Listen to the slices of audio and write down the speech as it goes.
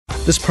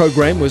This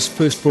program was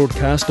first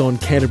broadcast on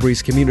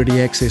Canterbury's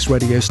community access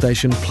radio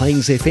station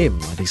Plains FM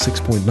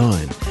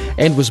 96.9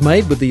 and was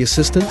made with the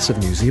assistance of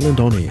New Zealand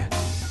On Air.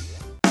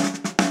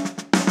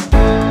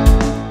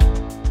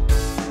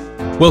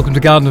 Welcome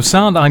to Garden of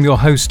Sound. I'm your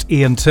host,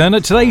 Ian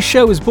Turner. Today's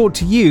show is brought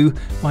to you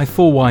by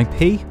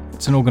 4YP.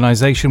 It's an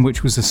organisation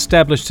which was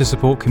established to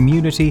support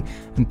community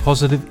and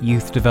positive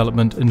youth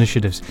development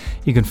initiatives.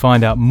 You can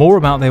find out more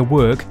about their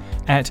work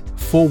at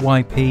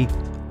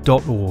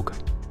 4yp.org.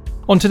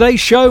 On today's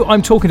show,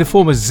 I'm talking to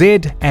former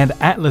Zed and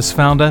Atlas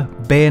founder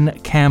Ben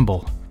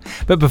Campbell.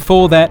 But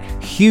before that,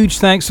 huge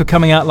thanks for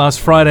coming out last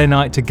Friday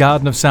night to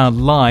Garden of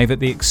Sound live at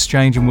the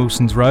Exchange in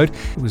Wilsons Road.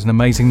 It was an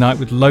amazing night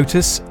with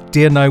Lotus,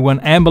 Dear No One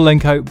and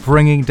Malenko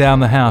bringing down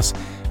the house.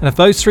 And if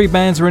those three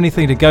bands are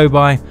anything to go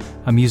by,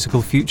 our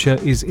musical future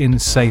is in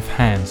safe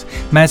hands.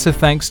 Massive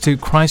thanks to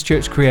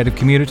Christchurch Creative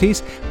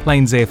Communities,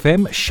 Plains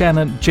FM,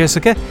 Shannon,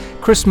 Jessica,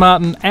 Chris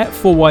Martin at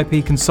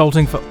 4YP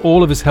Consulting for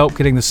all of his help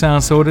getting the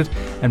sound sorted,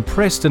 and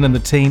Preston and the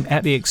team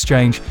at the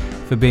Exchange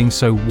for being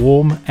so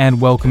warm and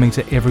welcoming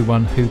to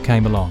everyone who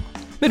came along.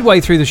 Midway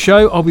through the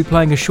show, I'll be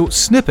playing a short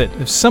snippet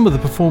of some of the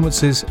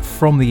performances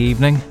from the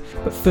evening.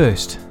 But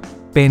first,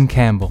 Ben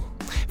Campbell.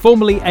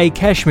 Formerly a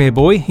Kashmir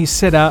boy, he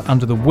set out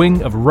under the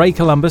wing of Ray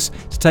Columbus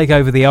to take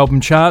over the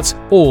album charts,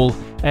 all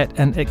at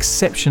an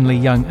exceptionally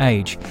young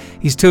age.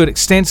 He's toured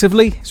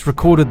extensively, he's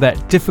recorded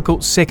that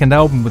difficult second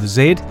album with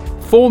Zed,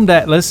 formed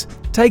Atlas,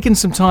 taken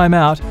some time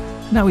out,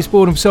 and now he's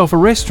bought himself a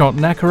restaurant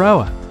in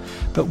Akaroa.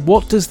 But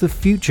what does the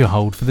future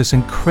hold for this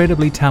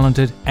incredibly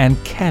talented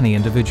and canny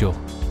individual?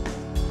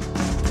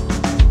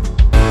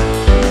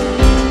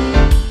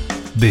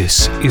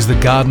 This is the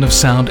Garden of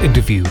Sound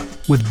interview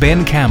with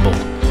Ben Campbell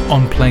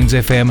on Plains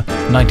FM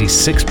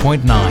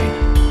 96.9.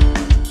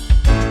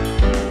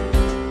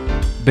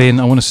 Ben,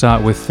 I want to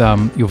start with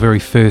your very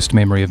first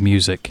memory of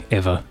music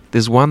ever.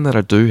 There's one that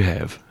I do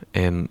have,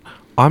 and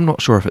I'm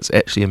not sure if it's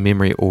actually a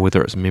memory or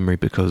whether it's a memory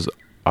because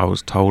I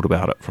was told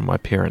about it from my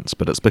parents,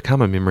 but it's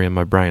become a memory in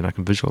my brain. I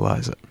can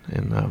visualise it,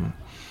 and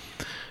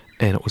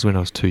it was when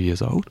I was 2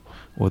 years old,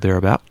 or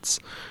thereabouts.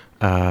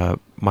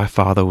 My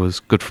father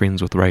was good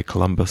friends with Ray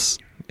Columbus,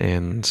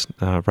 and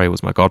Ray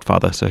was my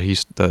godfather, so he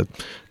used to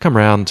come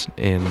round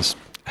and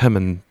him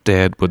and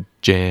Dad would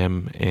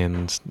jam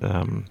and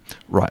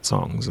write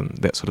songs and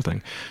that sort of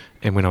thing.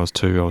 And when I was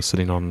 2, I was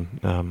sitting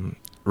on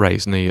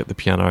Ray's knee at the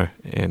piano,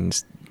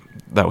 and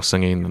they were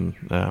singing,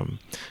 and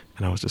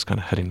I was just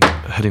kind of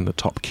hitting the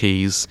top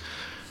keys,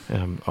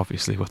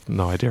 obviously with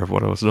no idea of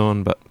what I was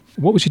doing. But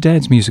what was your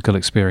dad's musical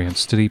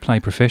experience? Did he play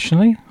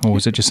professionally, or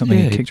was it just something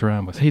he kicked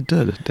around with? He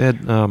did.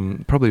 Dad,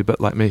 probably a bit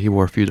like me, he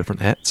wore a few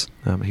different hats.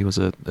 He was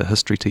a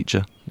history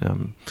teacher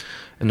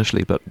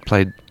initially, but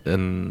played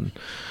in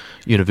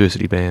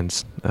university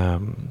bands.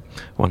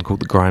 One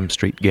called the Grime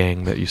Street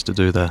Gang that used to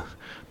do the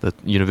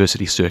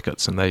university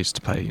circuits, and they used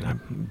to play,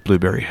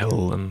 Blueberry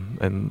Hill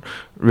and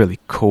really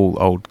cool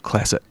old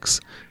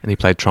classics. And he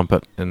played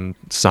trumpet and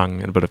sung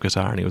and a bit of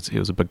guitar, and he was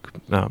a big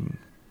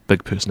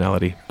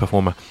personality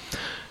performer.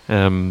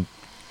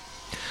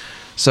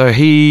 So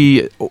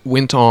he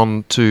went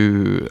on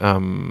to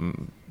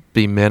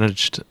be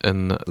managed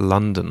in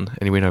London,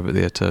 and he went over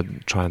there to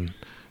try and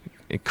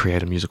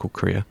create a musical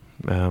career,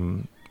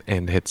 and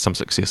had some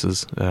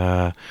successes,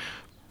 but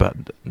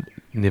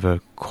never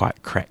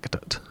quite cracked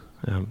it.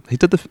 He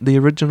did the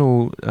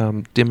original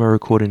demo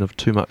recording of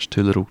Too Much,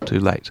 Too Little,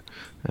 Too Late,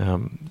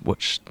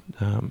 which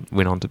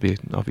went on to be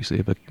obviously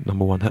a big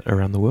number one hit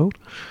around the world.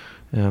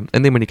 And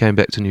then when he came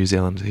back to New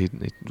Zealand, he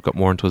got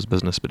more into his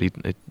business, but he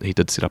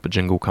did set up a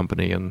jingle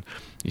company and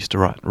used to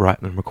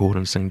write and record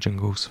and sing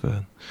jingles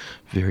for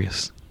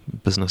various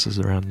businesses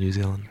around New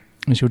Zealand.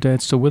 Is your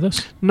dad still with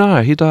us?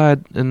 No, he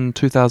died in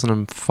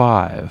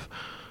 2005.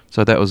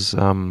 So that was,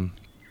 13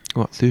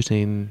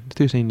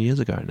 years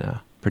ago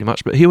now, pretty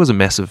much. But he was a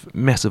massive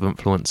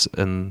influence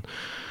in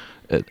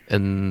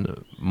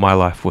my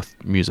life with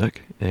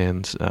music,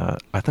 and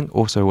I think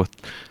also with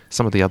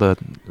some of the other,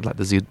 like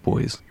the Z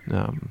boys.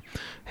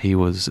 He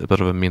was a bit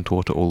of a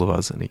mentor to all of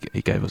us, and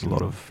he gave us a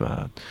lot of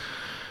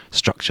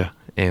structure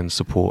and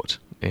support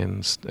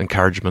and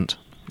encouragement.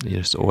 He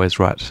used to always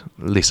write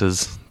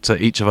letters to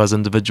each of us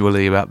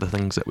individually about the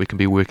things that we can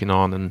be working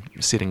on and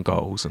setting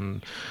goals.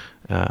 And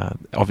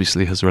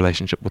obviously his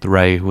relationship with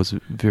Ray was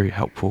very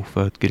helpful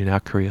for getting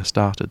our career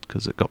started,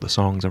 because it got the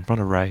songs in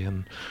front of Ray,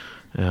 and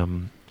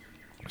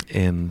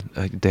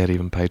Dad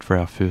even paid for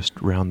our first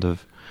round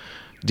of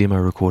demo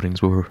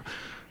recordings where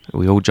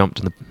we all jumped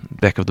in the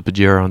back of the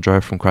Pajero and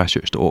drove from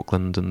Christchurch to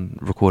Auckland and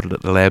recorded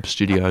at the Lab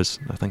Studios,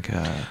 I think.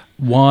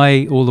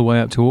 Why all the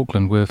way up to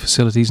Auckland? Were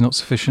facilities not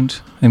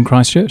sufficient in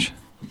Christchurch?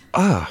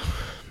 I'm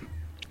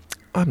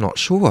not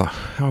sure.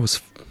 I was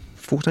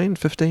 14,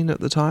 15 at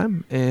the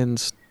time,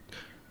 and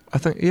I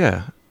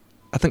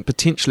think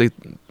potentially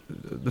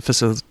the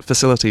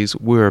facilities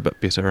were a bit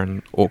better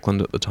in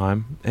Auckland at the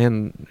time,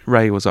 and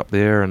Ray was up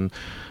there, and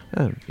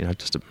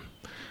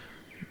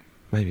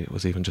maybe it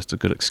was even just a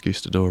good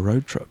excuse to do a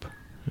road trip.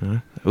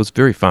 It was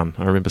very fun.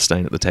 I remember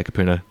staying at the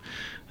Takapuna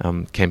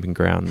camping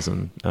grounds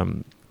and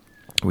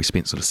we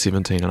spent sort of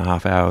 17 and a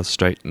half hours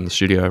straight in the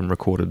studio and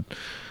recorded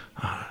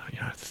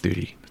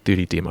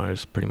 30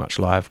 demos pretty much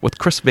live with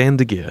Chris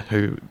Vandergeer,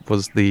 who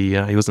was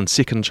he was in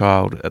Second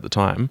Child at the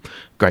time,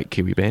 great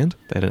Kiwi band.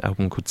 They had an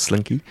album called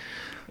Slinky,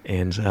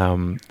 and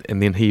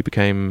then he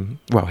became,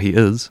 he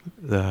is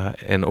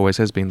and always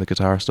has been, the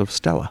guitarist of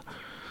Stella.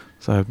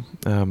 So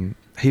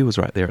he was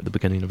right there at the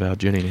beginning of our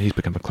journey, and he's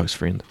become a close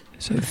friend.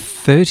 So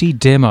 30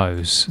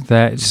 demos,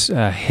 that's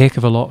a heck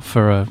of a lot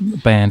for a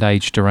band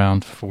aged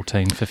around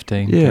 14,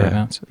 15.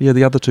 Yeah,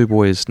 the other two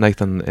boys,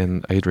 Nathan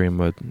and Adrian,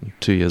 were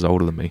 2 years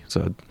older than me,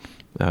 so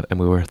and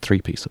we were a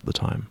three-piece at the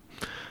time.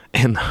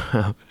 And,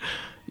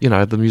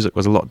 the music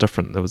was a lot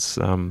different. There was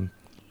a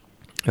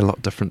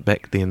lot different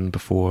back then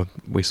before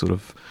we sort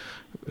of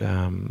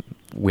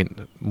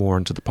went more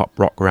into the pop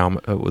rock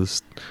realm. I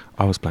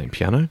was playing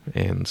piano,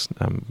 and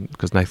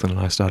because Nathan and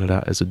I started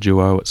out as a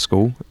duo at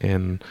school,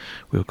 and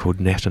we were called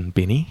Nat and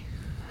Benny.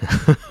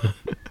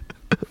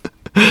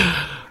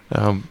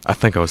 I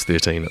think I was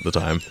 13 at the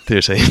time.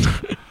 13.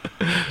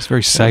 It's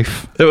very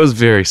safe. It was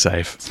very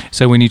safe.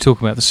 So when you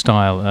talk about the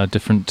style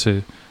different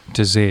to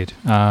Zed,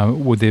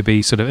 would there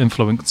be sort of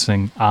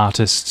influencing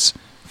artists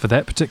for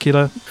that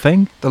particular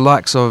thing? The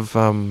likes of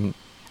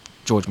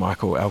George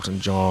Michael, Elton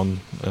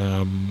John,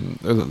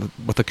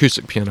 with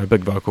acoustic piano,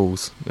 big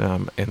vocals,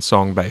 and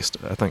song based.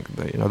 I think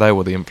they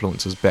were the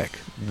influences back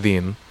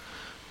then.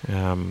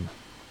 And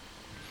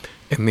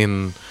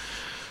then,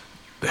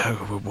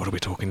 what are we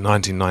talking?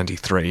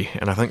 1993,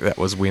 and I think that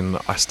was when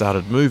I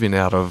started moving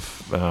out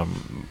of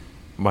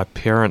my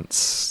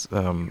parents'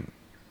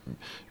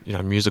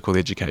 musical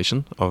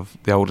education of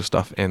the older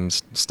stuff, and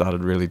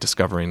started really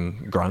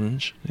discovering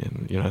grunge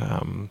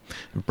and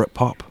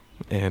Britpop.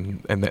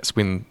 And that's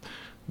when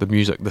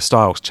the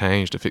styles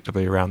changed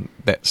effectively around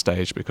that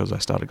stage, because I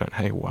started going,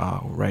 hey,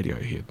 wow,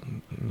 Radiohead,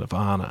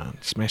 Nirvana,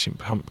 Smashing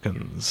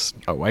Pumpkins,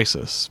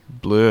 Oasis,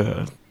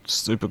 Blur,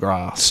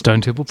 Supergrass,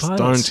 Stone Temple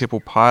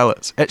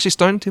Pilots. Actually,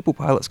 Stone Temple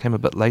Pilots came a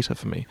bit later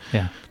for me.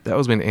 Yeah, that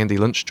was when Andy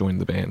Lynch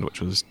joined the band,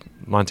 which was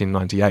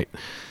 1998,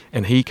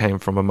 and he came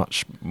from a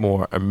much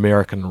more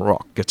American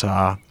rock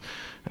guitar.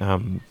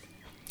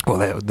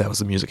 That was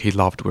the music he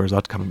loved, whereas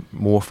I'd come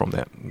more from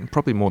that,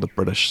 probably more the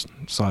British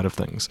side of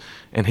things.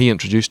 And he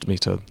introduced me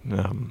to,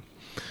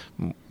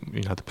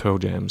 the Pearl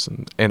Jams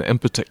and in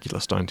particular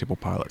Stone Temple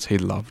Pilots. He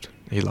loved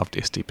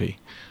STP.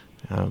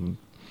 And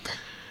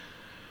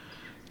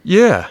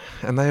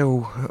they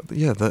all,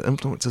 the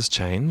influences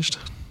changed,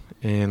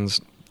 and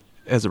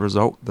as a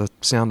result, the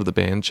sound of the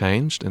band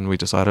changed, and we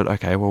decided,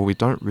 okay, well, we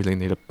don't really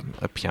need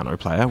a piano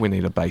player, we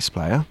need a bass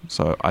player.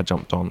 So I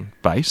jumped on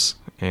bass,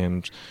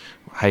 and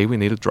hey, we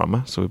need a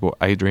drummer. So we brought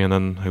Adrian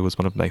in, who was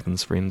one of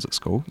Nathan's friends at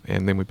school,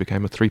 and then we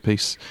became a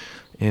three-piece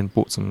and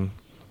bought some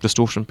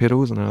distortion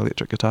pedals and an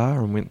electric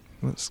guitar, and went,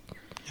 let's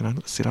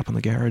set up in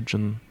the garage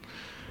and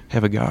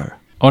have a go.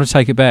 I want to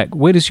take it back.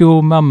 Where does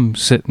your mum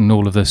sit in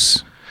all of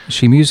this? Is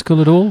she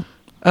musical at all?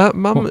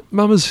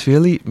 Mum is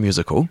fairly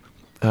musical.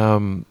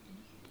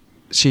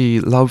 She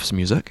loves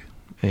music,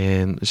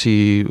 and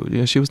she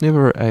was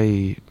never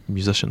a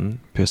musician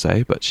per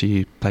se, but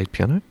she played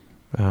piano,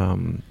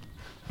 and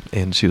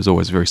she was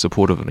always very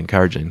supportive and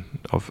encouraging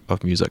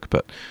of music.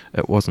 But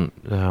it wasn't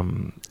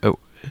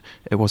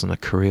it wasn't a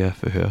career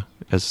for her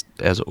as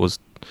it was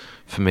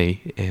for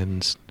me,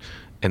 and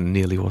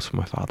nearly was for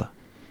my father.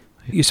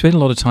 You spent a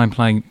lot of time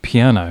playing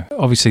piano.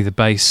 Obviously, the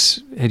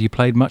bass. Had you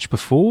played much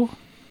before?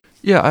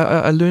 Yeah,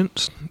 I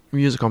learnt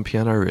music on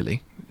piano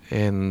really,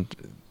 and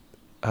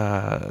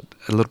a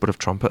little bit of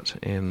trumpet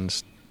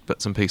and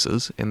bits and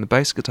pieces. And the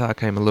bass guitar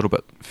came a little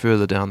bit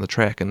further down the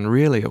track, and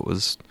really it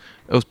was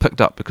picked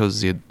up because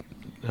Zed,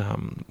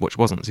 which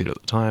wasn't Zed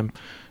at the time,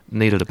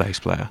 needed a bass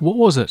player. What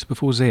was it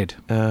before Zed?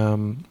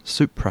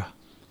 Supra.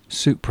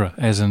 Supra,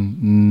 as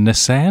in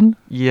Nissan?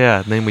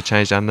 Yeah, then we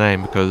changed our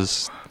name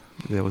because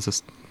it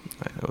was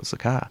a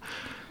car.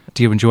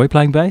 Do you enjoy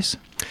playing bass?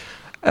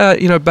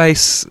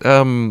 Bass,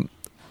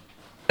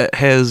 it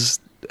has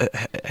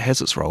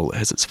its role, it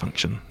has its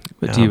function.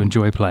 But do you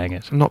enjoy playing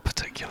it? Not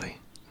particularly.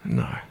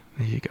 No.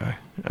 There you go.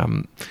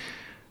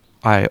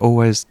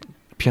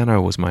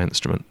 Piano was my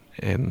instrument,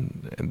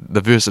 and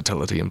the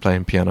versatility in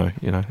playing piano,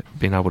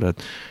 being able to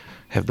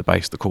have the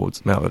bass, the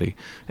chords, melody,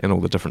 and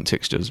all the different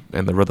textures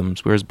and the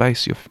rhythms. Whereas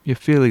bass, you're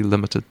fairly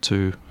limited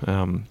to,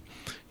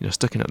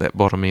 sticking at that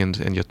bottom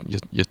end, and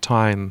you're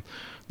tying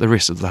the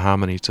rest of the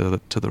harmony to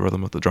the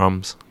rhythm of the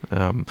drums.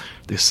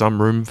 There's some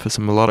room for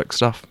some melodic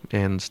stuff,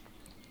 and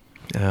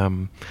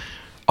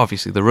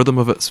obviously the rhythm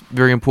of it's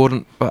very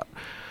important, but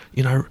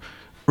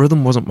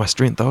rhythm wasn't my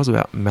strength. I was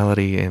about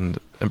melody and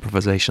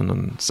improvisation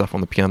and stuff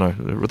on the piano.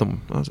 The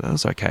rhythm, I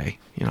was okay.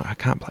 I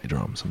can't play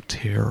drums. I'm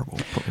terrible.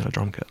 Put me on a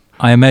drum kit.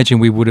 I imagine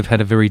we would have had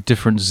a very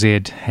different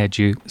Zed had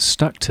you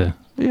stuck to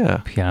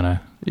piano.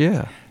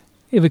 Yeah.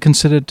 Ever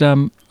considered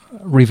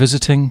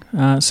revisiting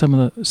some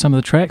of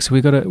the tracks?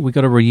 We got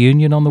a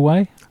reunion on the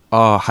way.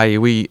 Oh, hey,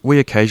 we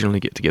occasionally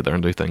get together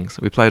and do things.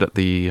 We played at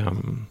the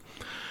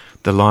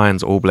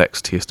Lions All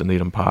Blacks test in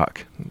Eden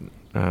Park.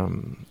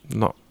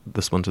 Not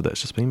this winter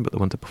that's just been, but the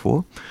winter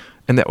before.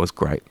 and that was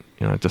great.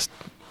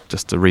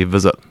 Just to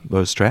revisit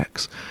those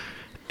tracks,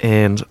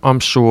 and I'm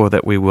sure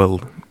that we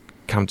will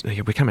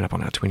we're coming up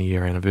on our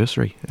 20-year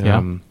anniversary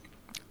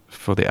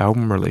for the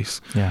album release.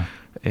 Yeah.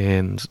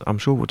 And I'm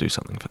sure we'll do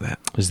something for that.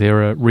 Is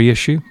there a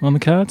reissue on the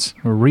cards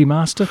or a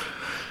remaster?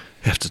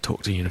 Have to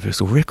talk to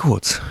Universal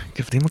Records.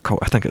 Give them a call.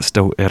 I think it's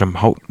still Adam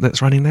Holt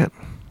that's running that.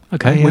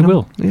 Okay, we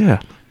will. Yeah,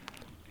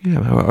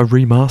 a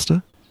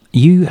remaster.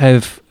 You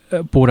have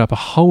brought up a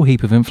whole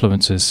heap of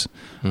influences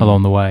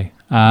along the way.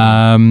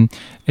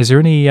 Is there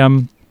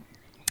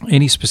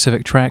any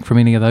specific track from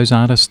any of those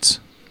artists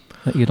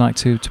that you'd like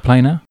to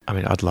play now? I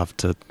mean, I'd love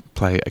to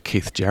play a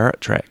Keith Jarrett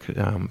track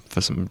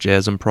for some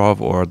jazz improv,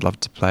 or I'd love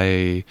to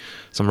play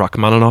some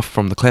Rachmaninoff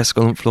from the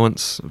classical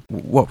influence.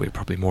 What we're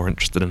probably more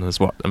interested in is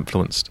what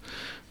influenced,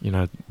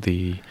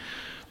 the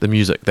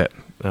music that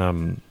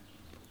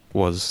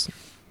was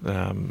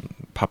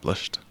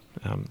published.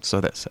 So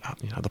that's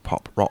the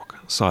pop rock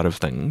side of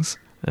things.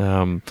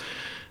 And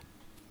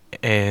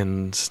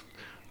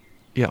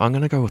yeah, I'm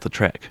going to go with a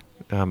track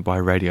by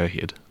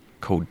Radiohead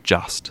called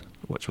Just,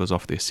 which was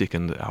off their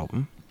second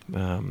album,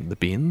 The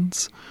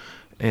Bends,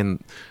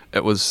 and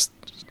it was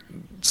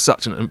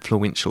such an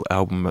influential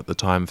album at the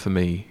time for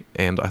me,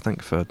 and I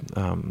think for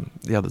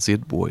the other Z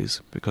Boys,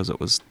 because it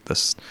was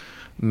this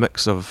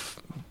mix of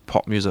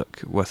pop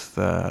music with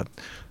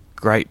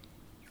great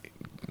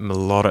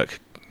melodic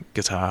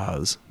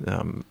guitars,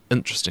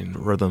 interesting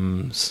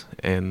rhythms,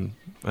 and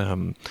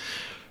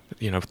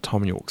with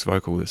Tom York's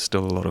vocal, there's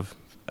still a lot of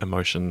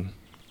emotion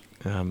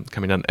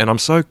coming in, and I'm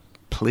so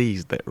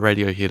pleased that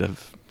Radiohead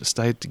have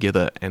stayed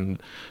together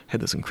and had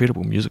this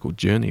incredible musical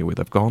journey where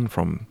they've gone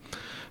from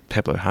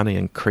Pablo Honey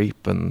and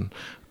Creep and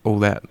all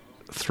that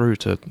through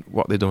to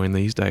what they're doing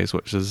these days,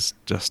 which is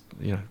just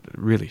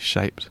really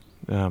shaped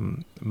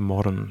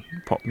modern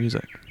pop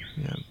music.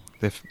 Yeah,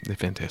 they're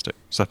fantastic.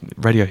 So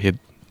Radiohead,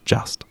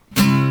 Just.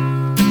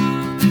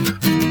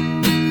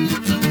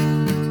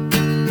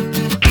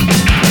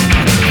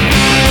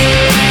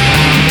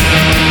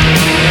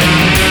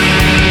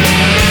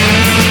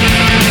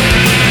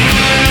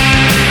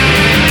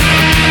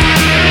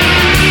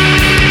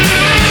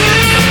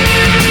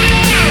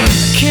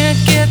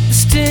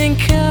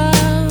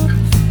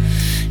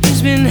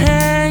 Been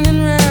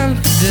hanging around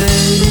for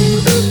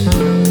days.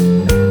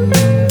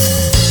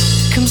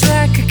 Comes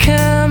like a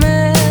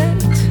comet,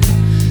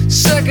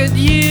 suck at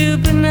you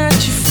but not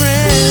your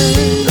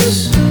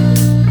friends.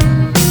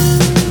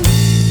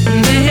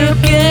 And they'll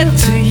get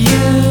to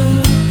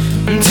you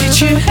and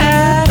teach you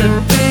how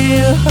to be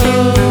a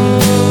holy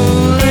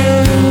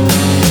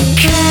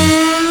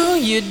cow.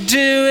 You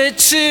do it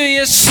to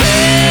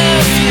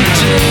yourself, you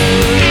do.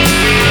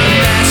 And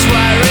that's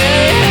why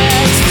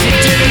you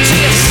do it to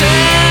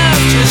yourself.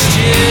 Just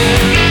you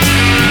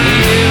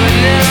and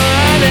no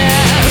one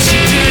else. You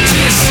do it to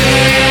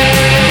yourself.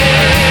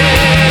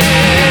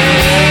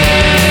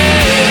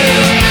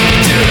 You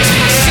do it to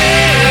yourself.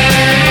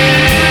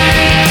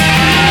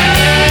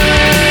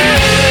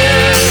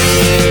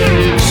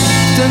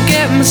 Don't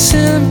get my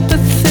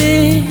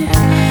sympathy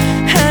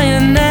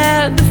hanging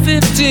at the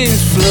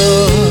 15th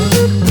floor.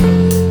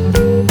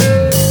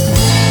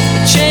 I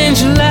change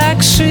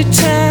like 3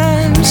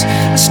 times,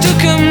 I still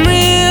come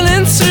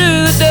reeling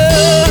through the door.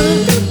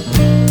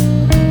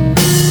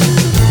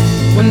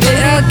 One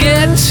day I'll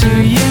get to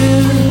you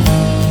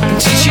and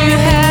teach you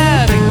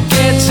how to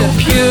get to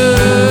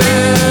pure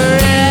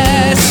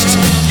rest.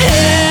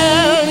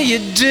 Hell, you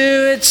do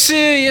it to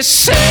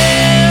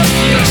yourself,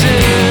 you do.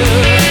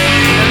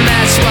 And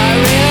that's why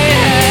we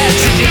had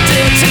to. You do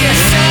it to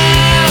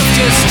yourself,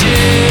 just you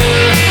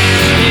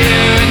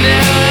and no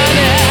one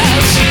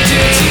else. You do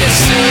it to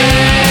yourself.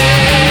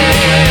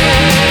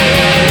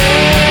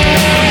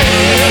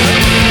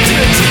 Do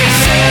it to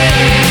yourself.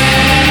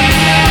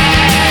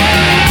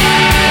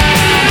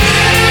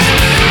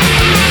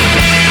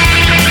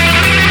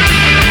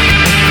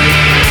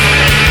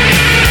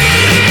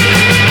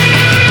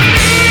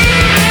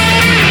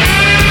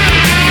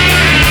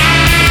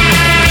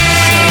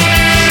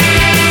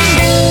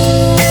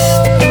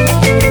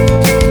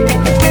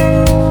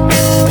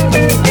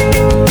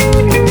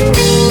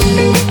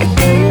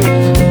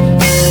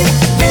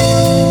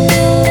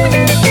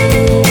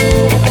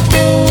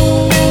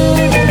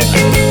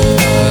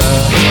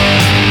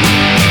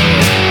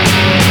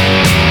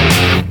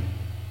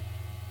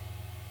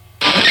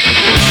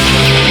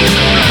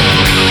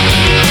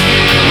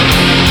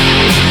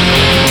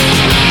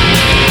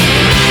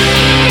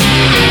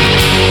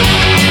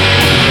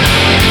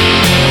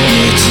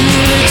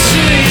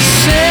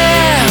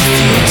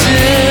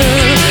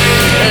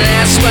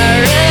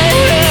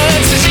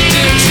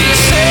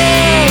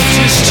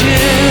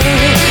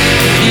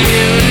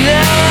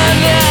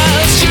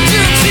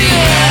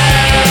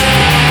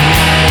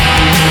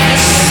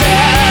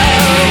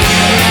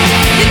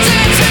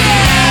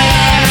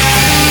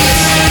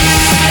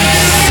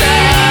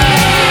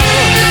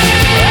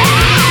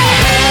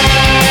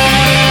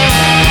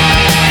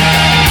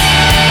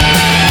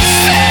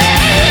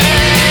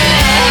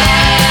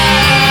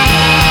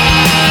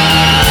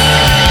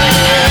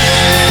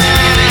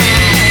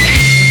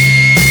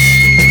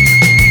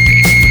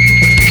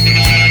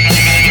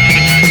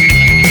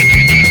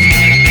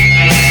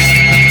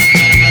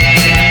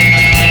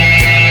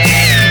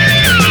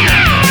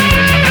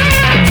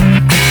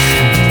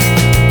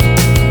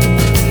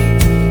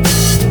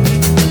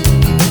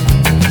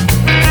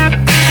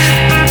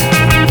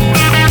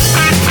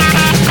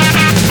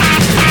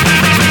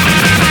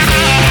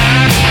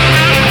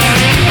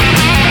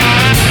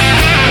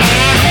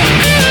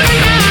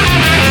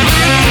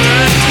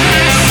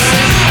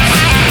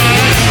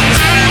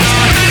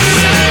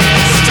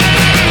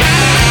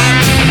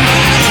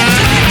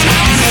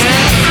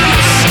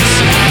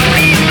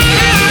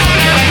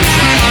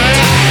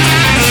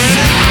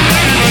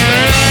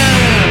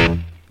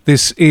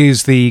 This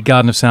is the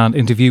Garden of Sound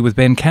interview with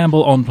Ben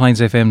Campbell on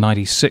Plains FM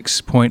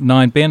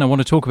 96.9. Ben, I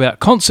want to talk about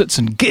concerts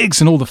and gigs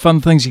and all the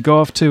fun things you go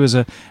off to as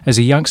a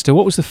youngster.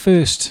 What was the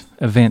first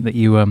event that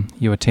you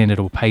attended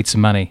or paid some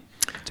money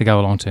to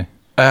go along to?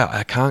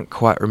 I can't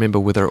quite remember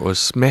whether it was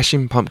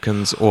Smashing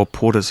Pumpkins or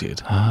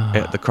Portishead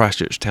at the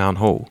Christchurch Town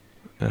Hall.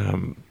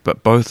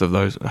 But both of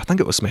those, I think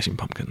it was Smashing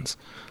Pumpkins.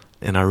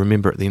 And I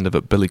remember at the end of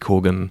it, Billy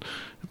Corgan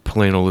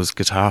pulling all his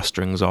guitar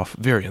strings off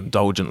very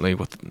indulgently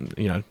with,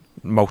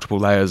 multiple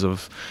layers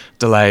of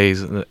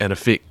delays and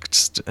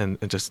effects and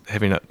just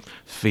having it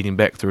feeding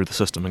back through the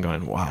system and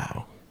going,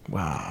 wow,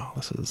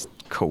 this is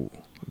cool,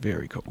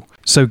 very cool.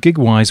 So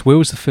gig-wise, where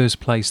was the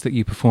first place that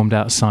you performed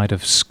outside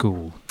of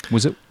school?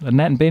 Was it a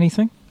Nat and Benny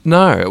thing?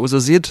 No, it was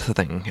a Z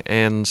thing,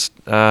 and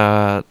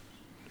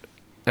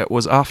it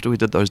was after we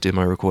did those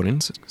demo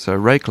recordings. So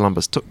Ray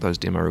Columbus took those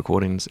demo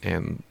recordings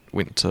and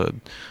went to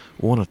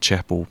Warner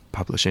Chappell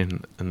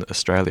Publishing in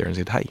Australia and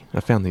said, hey,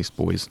 I found these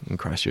boys in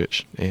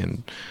Christchurch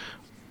and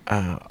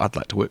I'd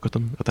like to work with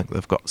them. I think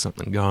they've got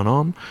something going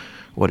on.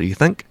 What do you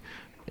think?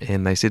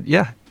 And they said,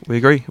 yeah, we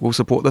agree, we'll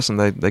support this. And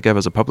they gave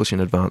us a publishing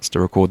advance to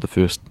record the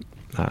first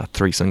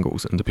 3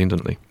 singles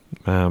independently.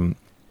 And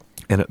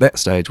at that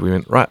stage we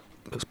went, right,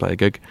 let's play a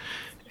gig,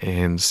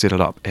 and set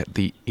it up at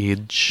the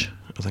Edge,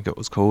 I think it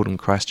was called, in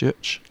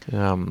Christchurch.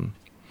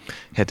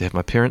 Had to have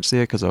my parents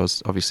there because I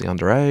was obviously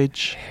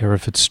underage.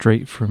 Hereford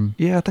Street from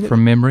Now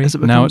memory.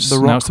 Now it's the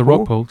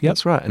Rock Pool. Yep.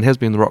 That's right, and has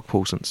been the Rock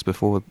Pool since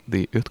before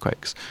the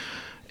earthquakes.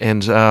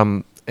 And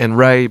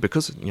Ray,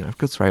 because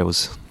Ray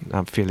was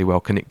fairly well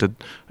connected,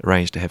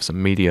 arranged to have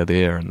some media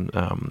there,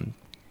 and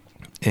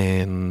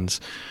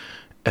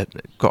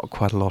it got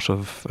quite a lot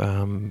of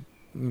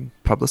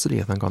publicity,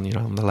 I think, on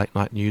the late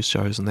night news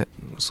shows and that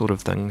sort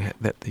of thing,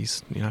 that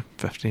these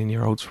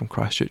 15-year-olds from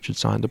Christchurch had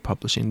signed a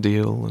publishing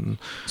deal, and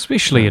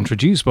especially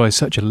introduced by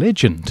such a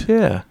legend.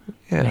 Yeah,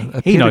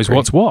 he knows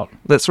what's what.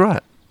 That's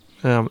right.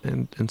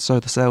 And so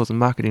the sales and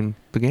marketing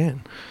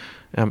began.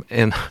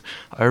 And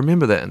I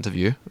remember that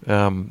interview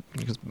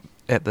because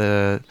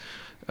I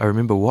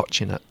remember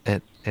watching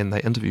it and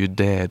they interviewed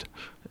Dad,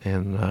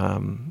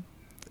 and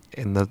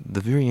the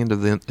very end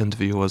of the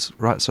interview was,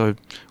 right, so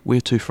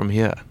where to from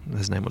here?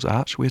 His name was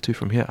Arch. Where to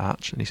from here,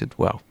 Arch? And he said,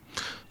 well,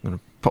 I'm going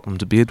to pop them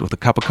to bed with a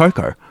cup of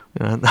cocoa,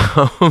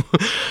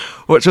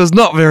 which was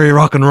not very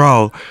rock and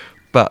roll,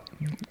 but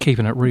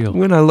keeping it real.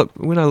 When I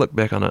look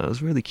back on it, it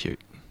was really cute.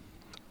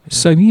 Yeah.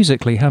 So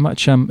musically, how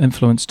much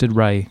influence did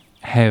Ray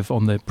have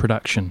on the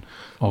production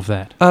of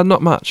that?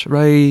 Not much.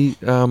 Ray,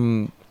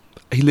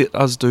 he let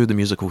us do the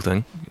musical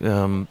thing.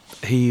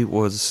 He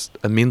was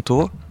a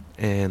mentor,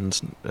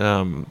 and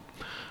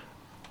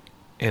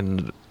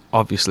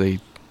obviously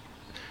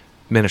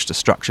managed to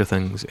structure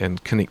things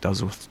and connect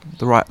us with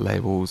the right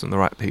labels and the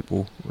right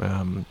people,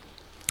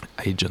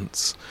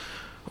 agents,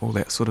 all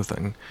that sort of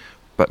thing.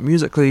 But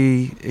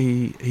musically,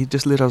 he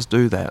just let us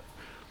do that.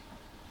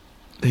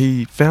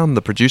 He found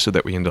the producer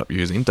that we ended up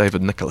using,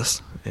 David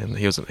Nicholas, and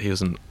he was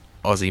an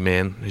Aussie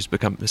man who's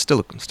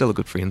still a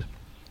good friend,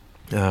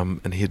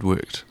 and he had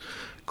worked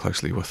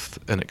closely with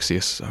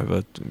INXS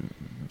over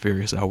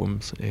various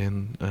albums,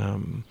 and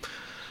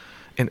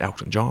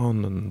Elton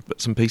John and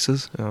bits and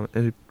pieces. And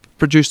he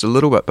produced a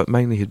little bit, but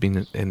mainly he'd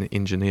been an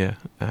engineer,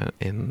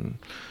 and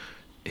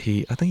I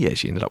think he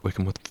actually ended up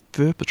working with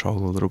Fur Patrol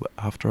a little bit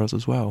after us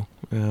as well.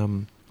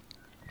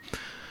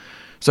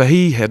 So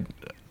he had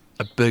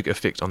a big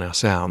effect on our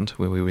sound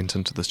when we went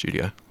into the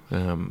studio,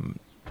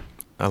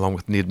 along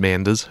with Ned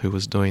Manders, who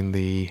was doing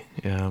the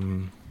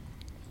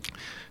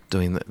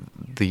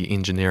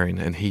engineering,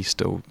 and he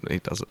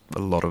does a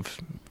lot of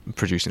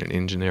producing and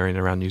engineering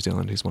around New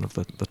Zealand. He's one of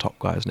the top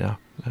guys now.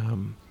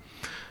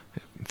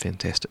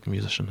 Fantastic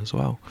musician as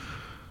well.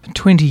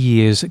 20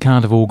 years, it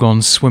can't have all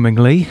gone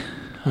swimmingly.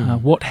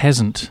 What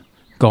hasn't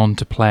gone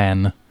to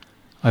plan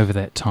over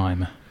that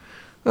time?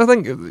 I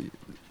think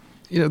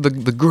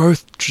the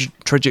growth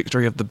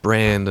trajectory of the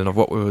brand and of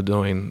what we were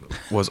doing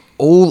was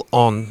all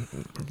on,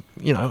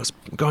 it was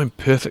going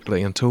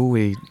perfectly until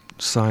we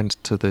signed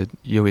to the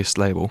US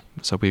label.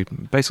 So we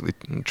basically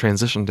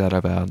transitioned out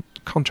of our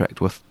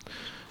contract with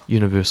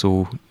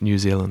Universal New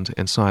Zealand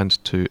and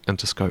signed to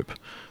Interscope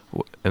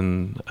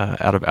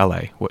out of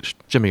LA, which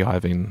Jimmy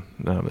Iovine,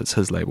 it's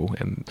his label,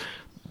 and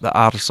the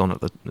artists on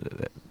it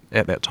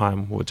at that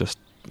time were just,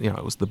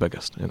 it was the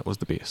biggest and it was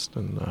the best,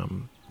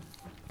 and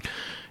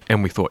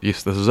we thought,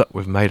 yes, this is it,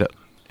 we've made it.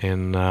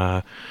 And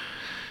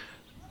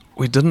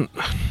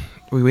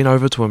we went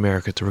over to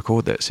America to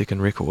record that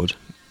second record,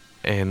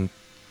 and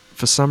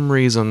for some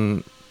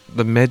reason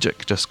the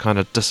magic just kind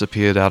of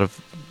disappeared out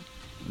of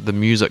the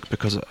music,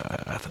 because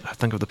I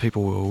think of the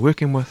people we were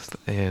working with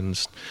and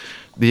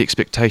the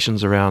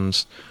expectations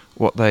around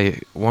what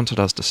they wanted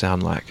us to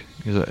sound like.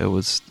 It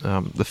was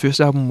the first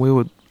album we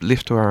were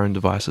left to our own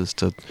devices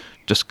to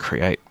just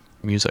create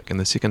music, and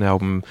the second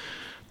album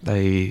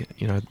they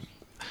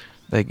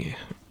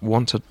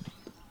wanted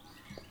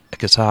a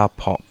guitar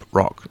pop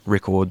rock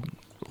record,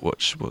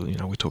 which,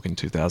 we're talking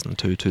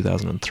 2002,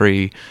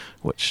 2003,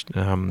 which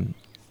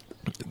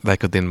they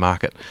could then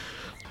market.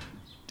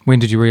 When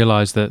did you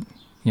realise that,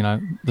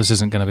 this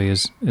isn't going to be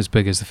as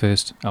big as the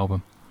first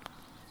album?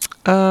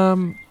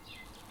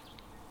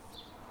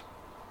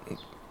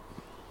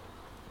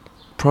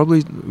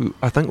 Probably,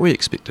 I think we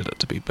expected it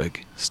to be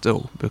big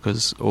still,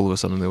 because all of a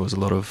sudden there was a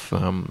lot of,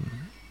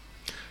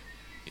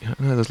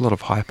 there's a lot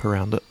of hype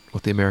around it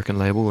with the American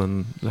label,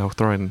 and they were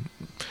throwing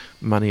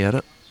money at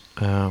it,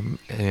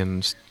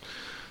 and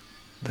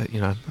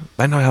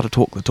they know how to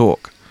talk the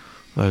talk,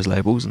 those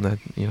labels, and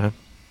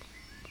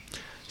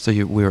so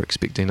we were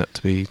expecting it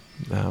to be,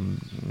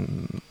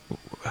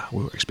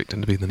 we were expecting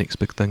to be the next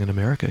big thing in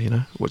America,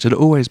 which had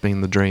always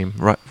been the dream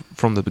right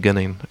from the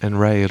beginning. And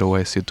Ray had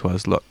always said to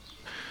us, look,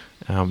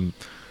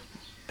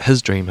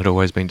 his dream had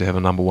always been to have a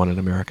number one in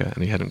America,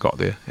 and he hadn't got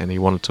there, and he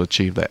wanted to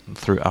achieve that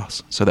through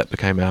us. So that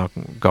became our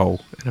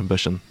goal and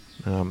ambition,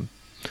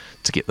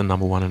 to get the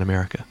number one in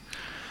America.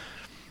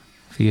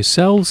 For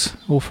yourselves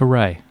or for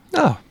Ray?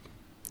 Oh,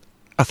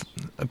 a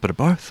bit of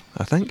both,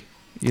 I think.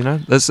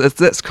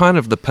 That's kind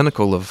of the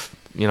pinnacle of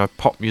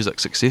pop music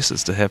success,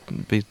 is to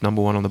be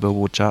number one on the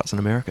Billboard charts in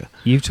America.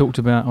 You've talked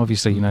about,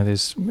 obviously,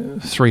 there's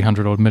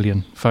 300 odd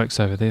million folks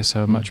over there,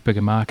 so a much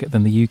bigger market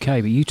than the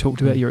UK. But you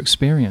talked about your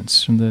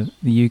experience from the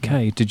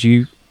UK. Did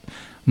you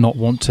not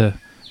want to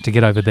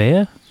get over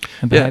there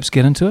and perhaps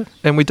get into it?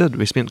 And we did.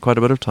 We spent quite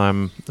a bit of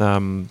time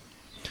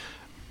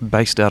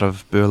based out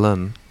of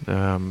Berlin,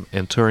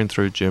 and touring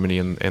through Germany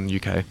and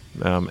UK,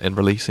 and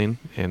releasing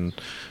and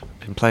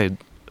played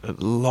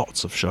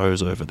lots of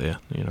shows over there.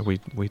 We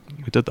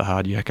did the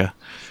Hard Yakka,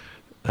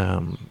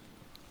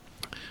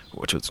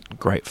 which was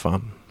great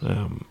fun,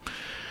 and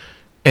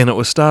it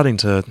was starting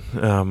to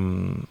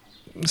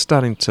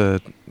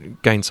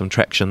gain some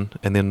traction.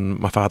 And then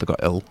my father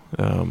got ill,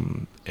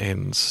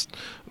 and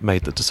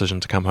made the decision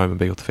to come home and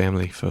be with the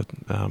family for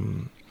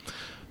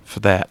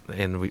that.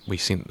 And we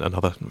sent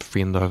another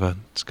friend over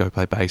to go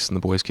play bass, and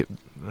the boys kept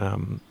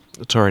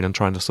touring and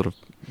trying to sort of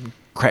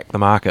crack the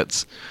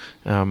markets.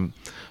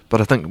 But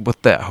I think with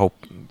that whole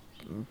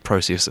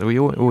process, we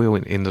all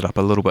ended up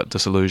a little bit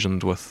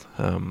disillusioned with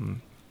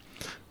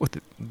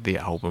the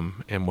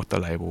album and with the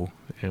label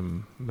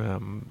and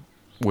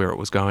where it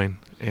was going,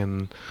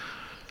 and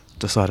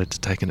decided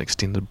to take an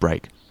extended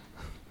break.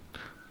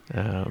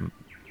 And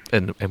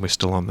we're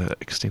still on that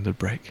extended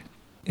break.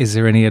 Is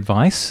there any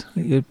advice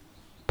that you'd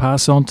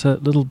pass on to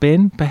little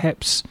Ben,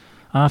 perhaps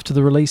after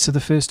the release of the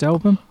first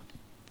album?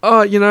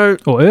 Or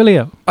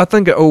earlier? I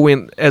think it all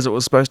went as it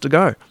was supposed to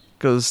go.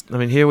 Because,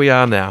 here we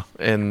are now,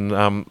 and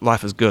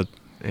life is good,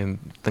 and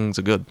things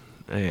are good.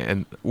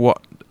 And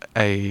what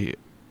a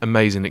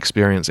amazing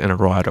experience and a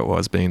ride it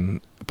was being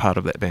a part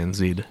of that band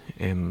Z.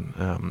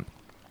 And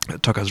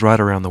it took us right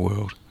around the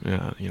world.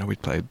 We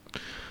played,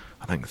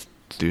 I think,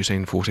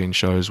 13, 14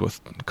 shows with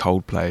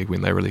Coldplay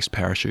when they released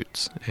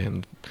Parachutes,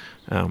 and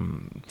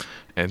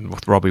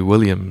with Robbie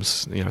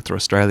Williams, through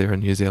Australia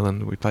and New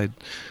Zealand. We played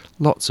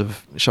lots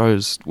of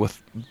shows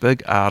with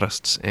big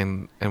artists,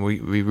 and we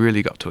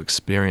really got to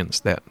experience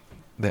that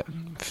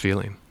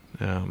feeling.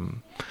 I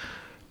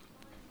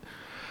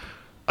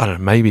don't know,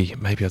 maybe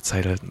I'd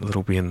say to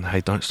little Ben,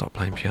 hey, don't stop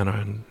playing piano,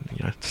 and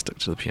stick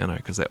to the piano,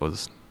 because that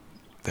was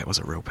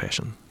a real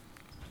passion.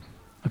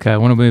 Okay, I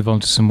want to move on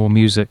to some more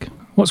music.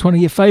 What's one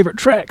of your favourite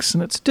tracks?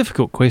 And it's a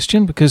difficult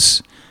question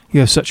because you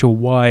have such a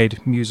wide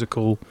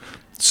musical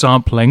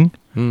sampling.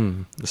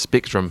 The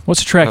spectrum.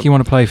 What's a track you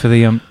want to play for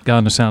the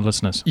Garden of Sound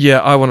listeners?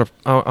 Yeah, I'm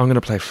going to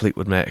play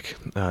Fleetwood Mac,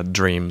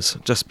 Dreams,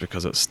 just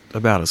because it's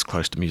about as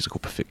close to musical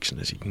perfection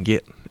as you can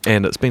get.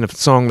 And it's been a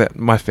song that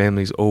my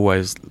family's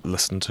always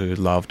listened to,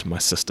 loved. My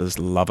sisters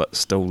love it,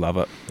 still love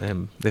it,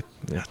 and they're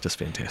just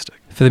fantastic.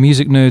 For the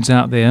music nerds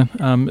out there,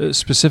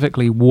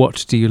 specifically,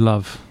 what do you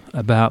love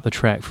about the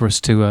track for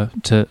us to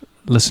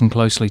listen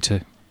closely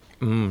to?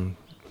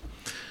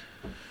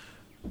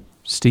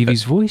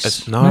 Stevie's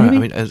voice?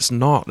 Maybe? It's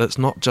not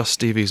just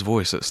Stevie's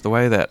voice. It's the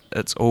way that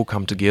it's all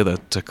come together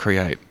to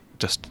create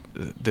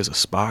there's a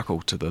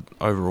sparkle to the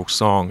overall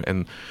song,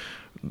 and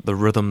the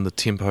rhythm, the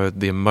tempo,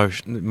 the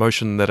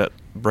emotion that it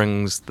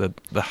brings, the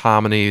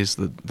harmonies,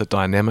 the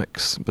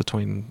dynamics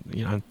between,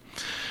 the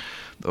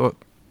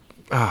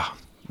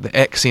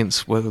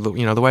accents, with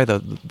the way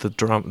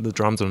the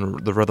drums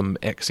and the rhythm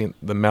accent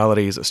the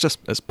melodies.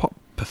 It's pop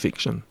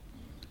perfection.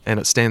 And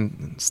it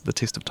stands the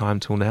test of time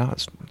till now.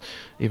 It's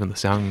even the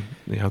sound,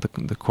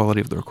 the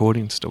quality of the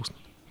recording still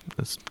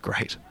is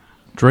great.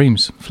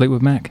 Dreams,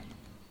 Fleetwood Mac.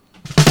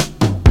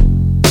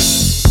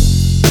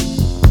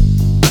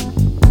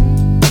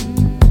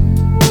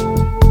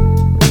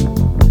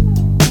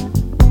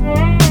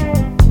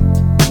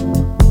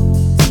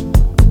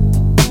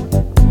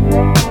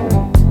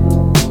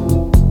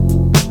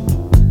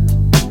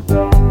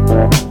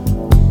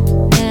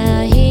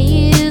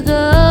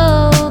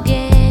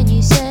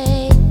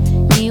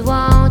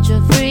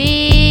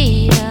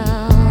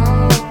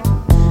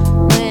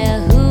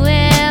 Well,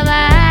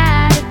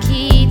 whoever to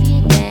keep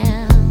you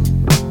down.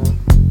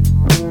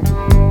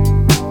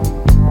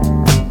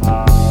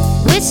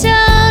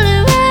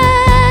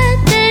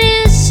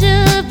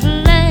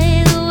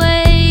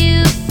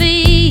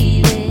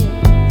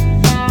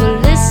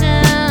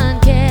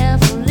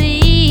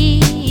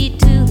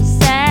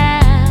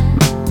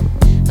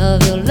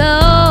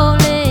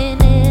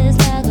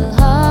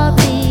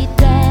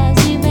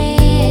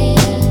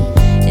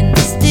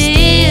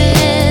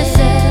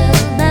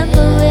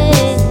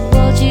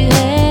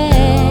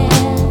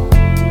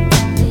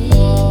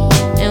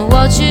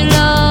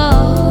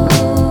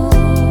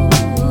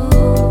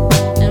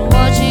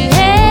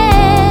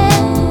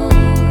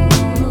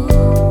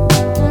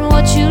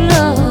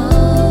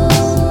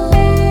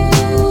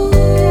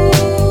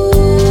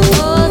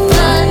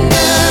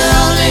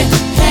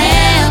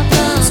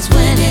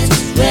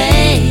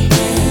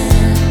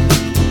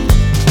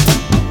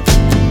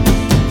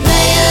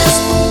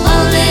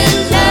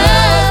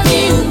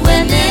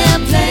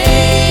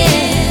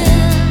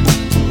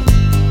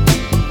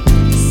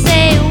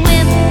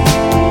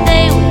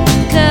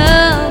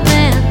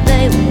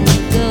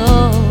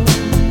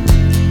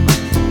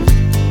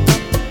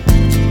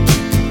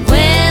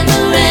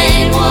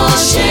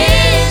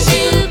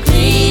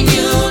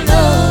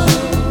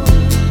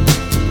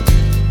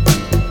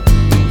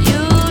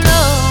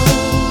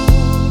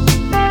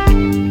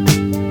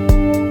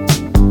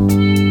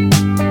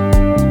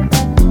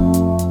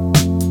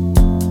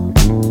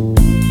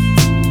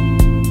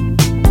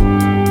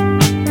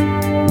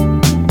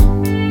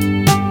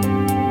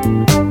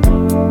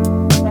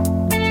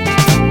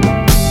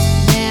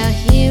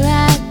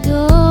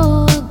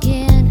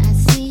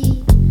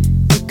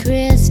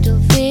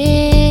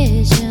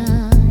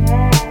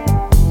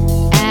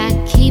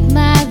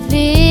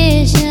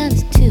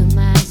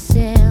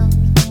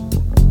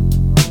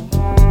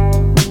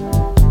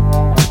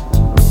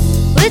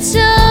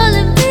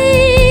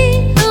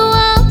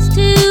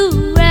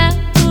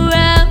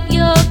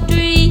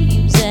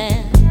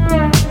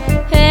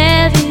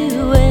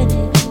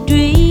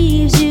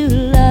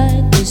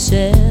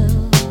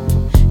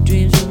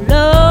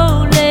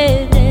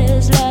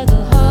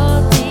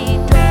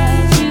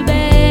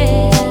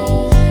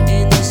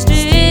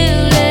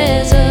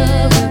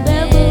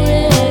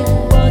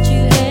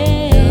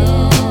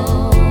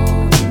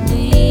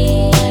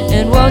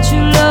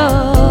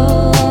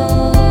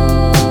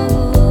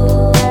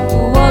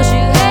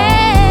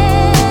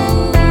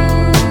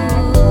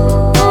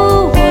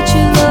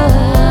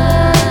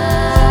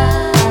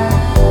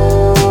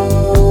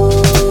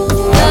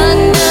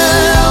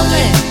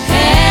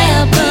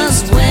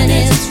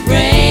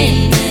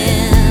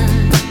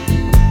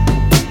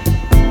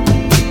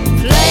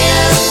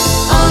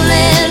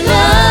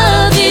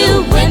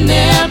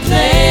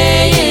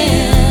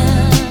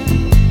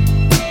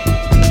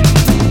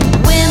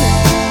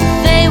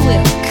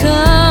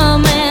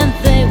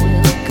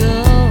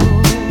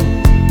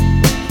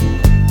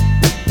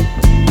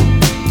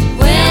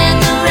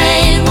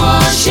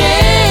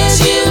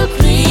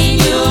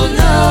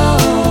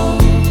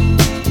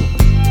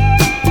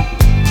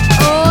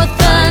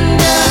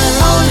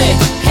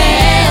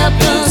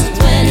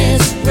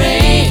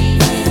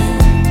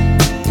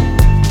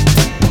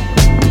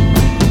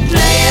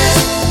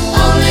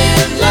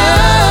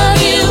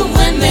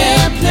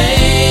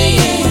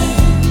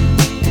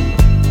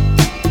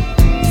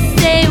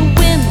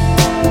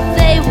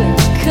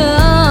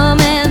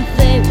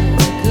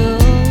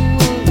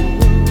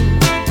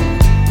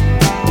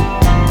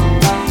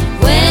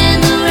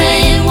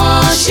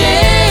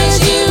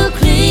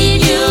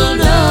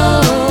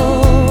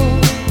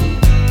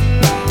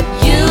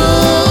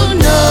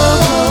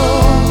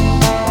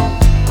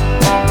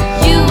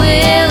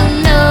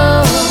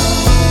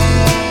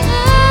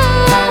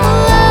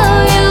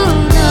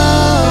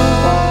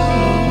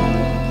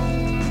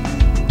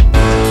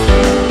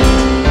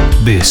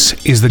 This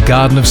is the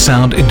Garden of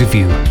Sound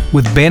interview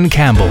with Ben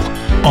Campbell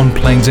on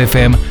Plains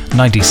FM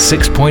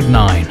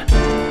 96.9.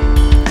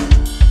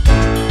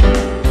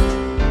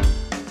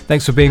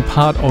 Thanks for being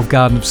part of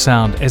Garden of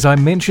Sound. As I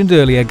mentioned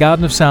earlier,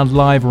 Garden of Sound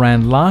Live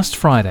ran last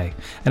Friday,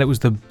 and it was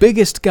the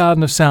biggest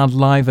Garden of Sound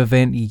Live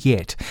event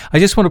yet. I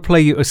just want to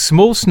play you a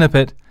small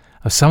snippet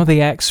of some of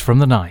the acts from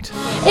the night.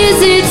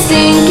 Is it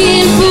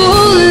sinking,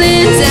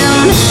 falling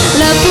down?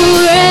 Love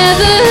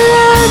forever,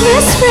 love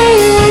is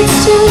free,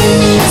 let's do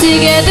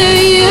together,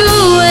 you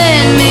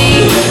and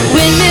me.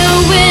 Windmill,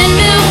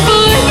 windmill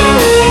for the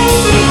rain.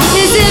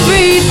 Is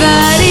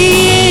everybody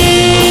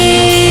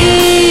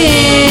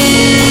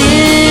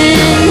in?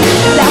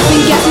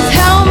 Laughing gases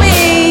tell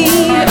me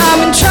I'm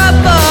in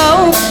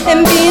trouble,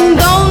 and being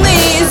lonely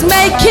is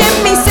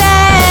making me sad.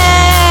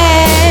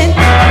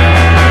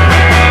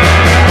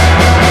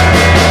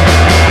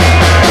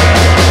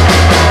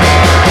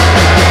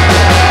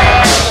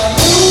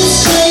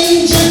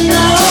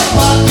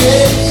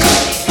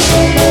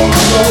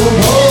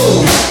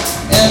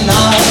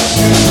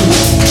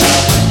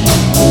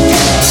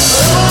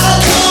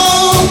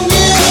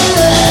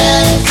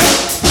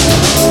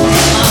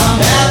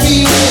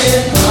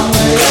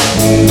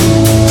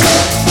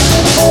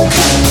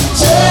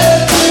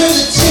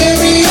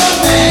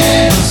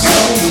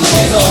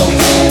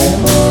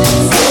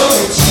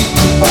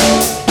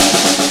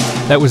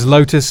 That was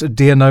Lotus,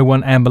 Dear No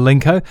One and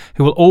Malenko,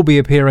 who will all be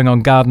appearing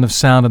on Garden of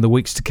Sound in the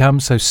weeks to come,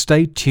 so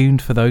stay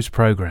tuned for those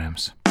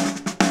programs.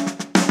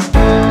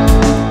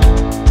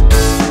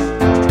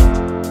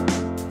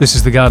 This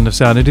is the Garden of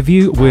Sound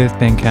interview with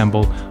Ben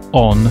Campbell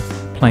on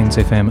Plains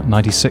FM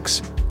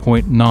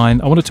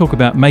 96.9. I want to talk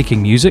about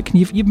making music.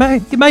 You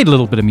made a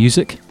little bit of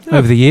music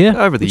over the year,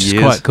 over the which years.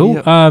 is quite cool.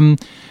 Yep.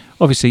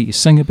 Obviously, you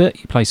sing a bit,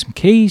 you play some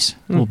keys,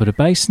 a little bit of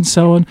bass, and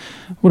so on.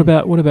 What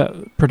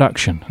about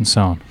production and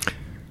so on?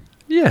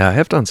 Yeah, I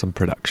have done some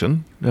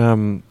production.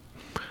 I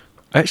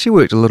actually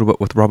worked a little bit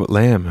with Robert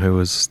Lamb, who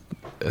was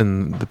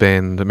in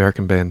the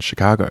American band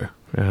Chicago.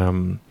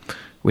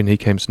 When he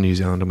came to New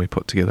Zealand, and we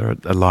put together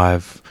a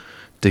live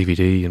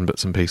DVD and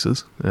bits and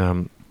pieces,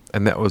 and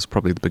that was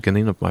probably the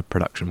beginning of my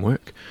production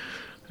work,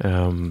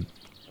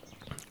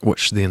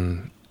 which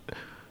then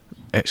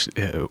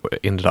actually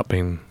ended up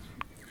being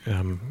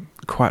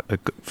quite a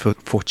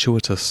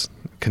fortuitous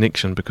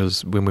connection,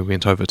 because when we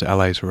went over to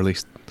LA to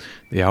release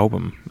the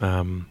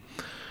album,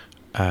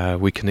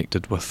 we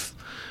connected with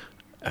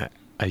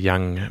a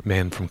young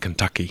man from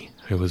Kentucky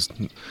who was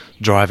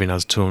driving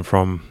us to and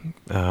from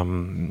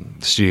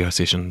studio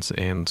sessions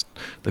and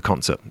the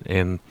concert.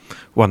 And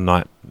one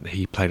night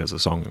he played us a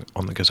song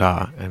on the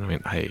guitar, and I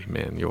went, "Hey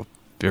man, you're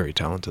very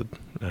talented."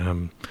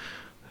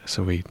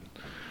 So we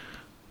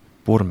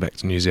brought him back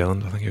to New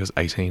Zealand. I think he was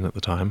 18 at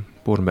the time.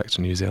 Brought him back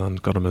to New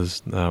Zealand, got him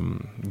his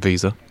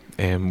visa,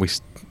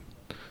 and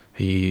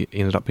he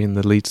ended up being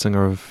the lead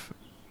singer of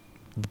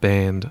the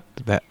band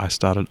that I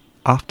started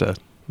after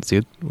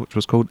Zed, which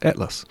was called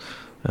Atlas.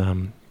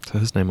 So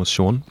his name was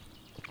Sean,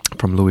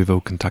 from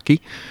Louisville,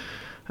 Kentucky.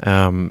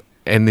 And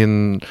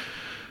then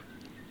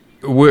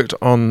worked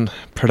on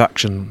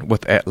production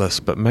with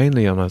Atlas, but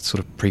mainly on a sort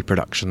of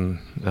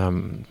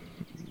pre-production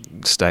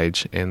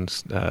stage,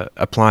 and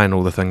applying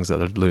all the things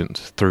that I'd learnt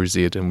through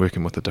Zed and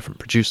working with the different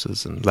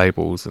producers and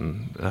labels,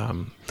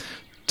 and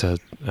to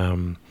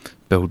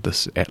build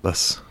this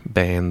Atlas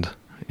band.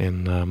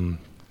 And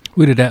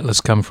where did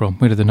Atlas come from?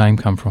 Where did the name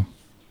come from?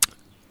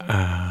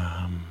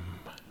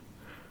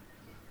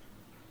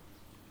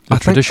 A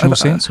traditional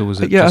sense, or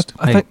was it just?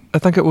 I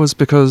think it was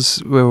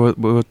because we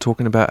were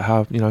talking about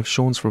how, you know,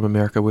 Sean's from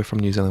America, we're from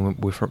New Zealand,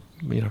 we're from,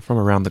 you know, from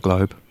around the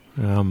globe,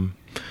 and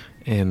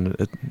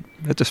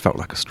it just felt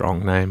like a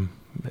strong name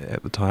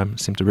at the time.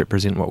 It seemed to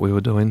represent what we were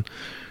doing,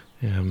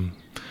 you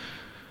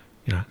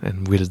know.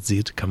 And where did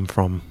Z come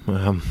from?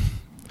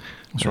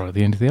 That's right at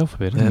the end of the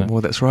alphabet, isn't it?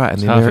 Well, that's right.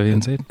 And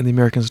the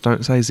Americans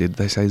don't say Z;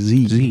 they say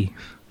Z. Z.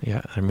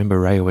 Yeah, I remember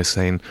Ray always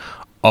saying,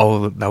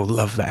 "Oh, they'll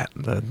love that."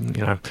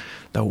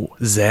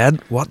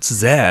 Zad? What's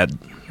Zad?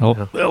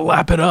 Oh, they'll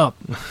lap it up.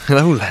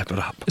 They'll lap it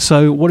up.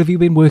 So, what have you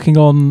been working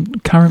on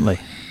currently?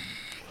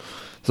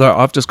 So,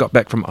 I've just got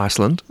back from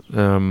Iceland,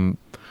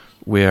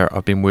 where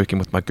I've been working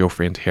with my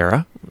girlfriend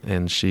Hera,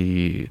 and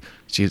she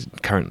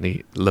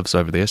currently lives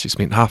over there. She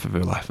spent half of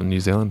her life in New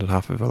Zealand and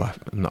half of her life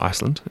in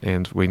Iceland,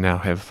 and we now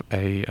have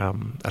a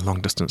long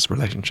distance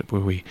relationship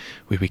where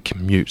we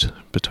commute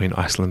between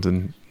Iceland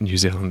and New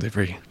Zealand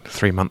every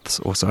 3 months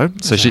or so.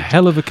 So it's a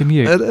hell of a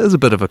commute. It is a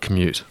bit of a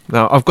commute.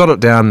 Now I've got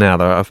it down now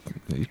though,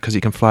 because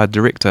you can fly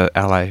direct to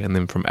LA and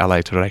then from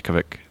LA to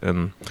Reykjavik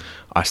in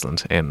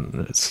Iceland, and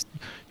it's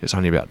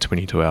only about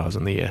 22 hours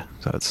in the air,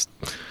 so it's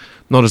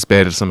not as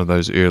bad as some of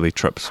those early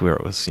trips where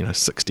it was,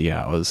 60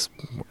 hours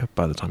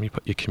by the time you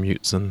put your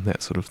commutes and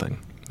that sort of thing.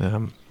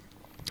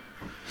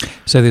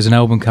 So there's an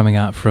album coming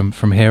out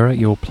from Hera.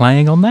 You're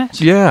playing on that?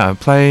 Yeah,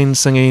 playing,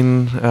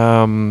 singing,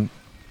 a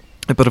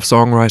bit of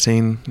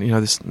songwriting.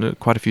 There's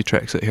quite a few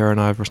tracks that Hera and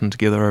I have written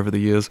together over the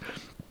years,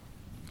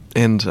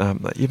 and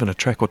even a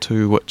track or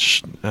two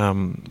which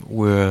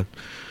were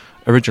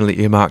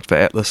originally earmarked for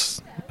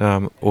Atlas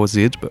or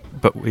Zed,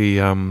 but we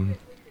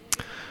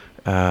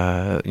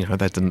they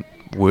didn't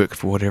work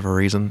for whatever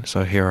reason,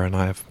 so Hera and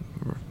I have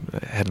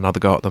had another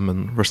go at them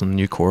and written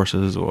new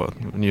choruses or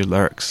new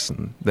lyrics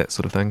and that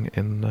sort of thing,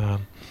 and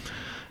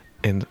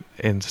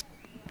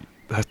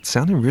that's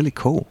sounding really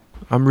cool.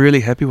 I'm really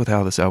happy with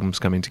how this album's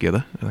coming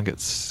together. I think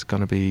it's going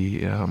to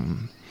be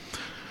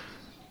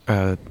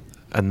a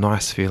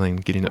nice feeling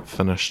getting it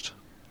finished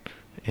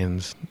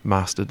and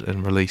mastered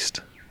and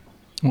released.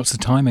 What's the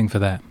timing for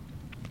that?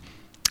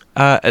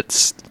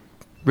 It's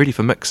ready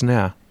for mix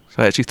now.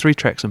 So actually 3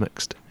 tracks are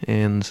mixed,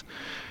 and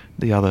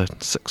the other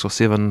 6 or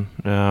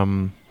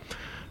 7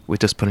 we're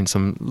just putting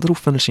some little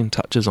finishing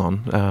touches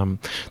on.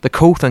 The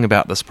cool thing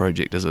about this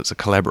project is it's a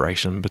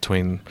collaboration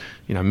between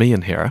me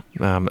and Hera.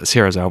 It's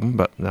Hera's album,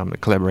 but a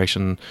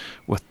collaboration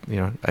with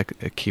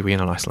a Kiwi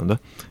and an Icelander,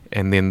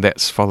 and then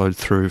that's followed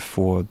through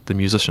for the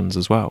musicians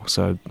as well.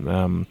 So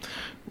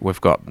we've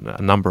got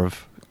a number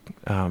of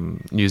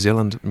New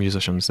Zealand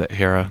musicians that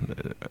Hera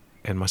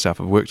and myself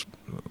have worked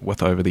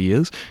with over the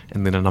years,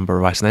 and then a number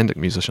of Icelandic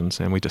musicians,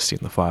 and we just send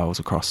the files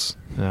across,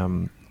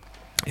 and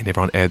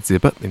everyone adds their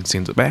bit, then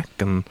sends it back,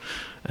 and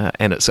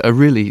it's a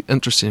really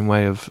interesting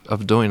way of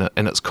doing it,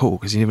 and it's cool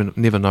because you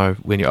never know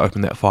when you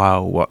open that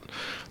file what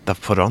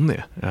they've put on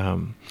there.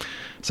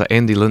 So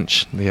Andy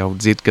Lynch, the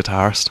old Zed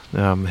guitarist,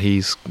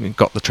 he's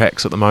got the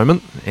tracks at the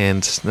moment,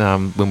 and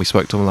when we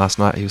spoke to him last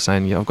night, he was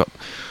saying, I've got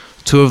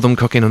 2 of them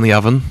cooking in the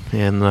oven,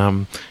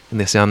 and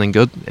they're sounding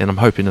good, and I'm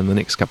hoping in the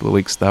next couple of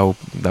weeks they'll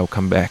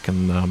come back,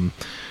 and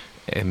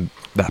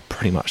they're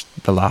pretty much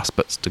the last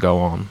bits to go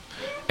on.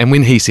 And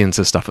when he sends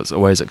his stuff, it's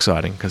always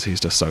exciting because he's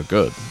just so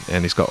good,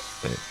 and he's got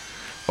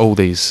all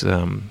these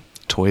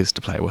toys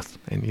to play with,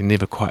 and you're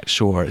never quite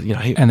sure.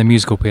 And the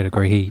musical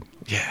pedigree,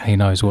 yeah, he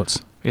knows what's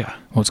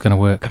going to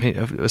work. I mean,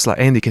 it's like,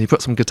 Andy, can you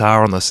put some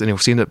guitar on this? And he'll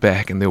send it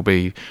back, and there'll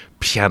be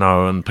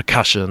piano and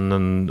percussion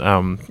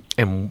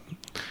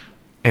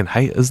and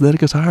hey, is that a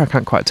guitar? I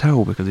can't quite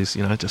tell because he's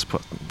just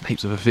put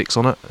heaps of effects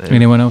on it.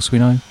 Anyone else we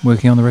know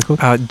working on the record?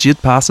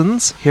 Jed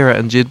Parsons, Hera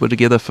and Jed were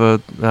together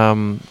for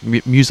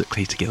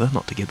musically together,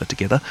 not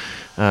together.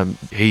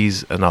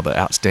 He's another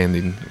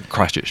outstanding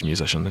Christchurch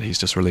musician. He's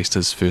just released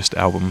his first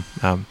album,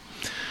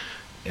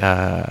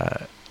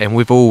 and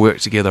we've all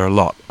worked together a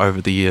lot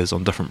over the years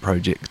on different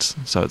projects.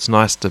 So it's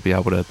nice to be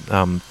able to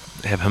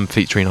have him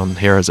featuring on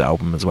Hera's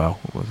album as well,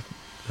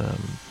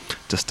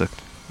 just to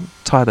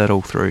tie that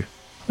all through.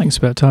 I think it's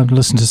about time to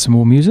listen to some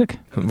more music.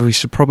 We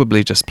should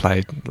probably just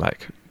play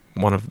like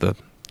one of the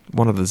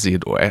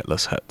Zed or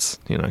Atlas hits,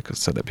 cause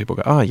so that people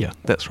go, oh yeah,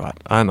 that's right,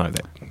 I know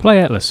that. Play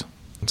Atlas.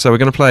 So we're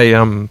going to play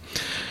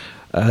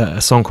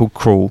a song called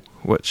Cruel,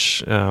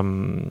 which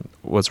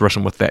was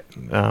written with that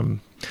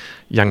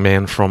young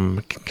man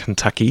from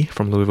Kentucky,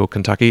 from Louisville,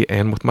 Kentucky,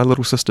 and with my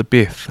little sister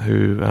Beth,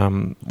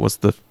 who was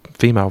the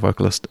female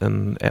vocalist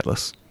in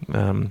Atlas.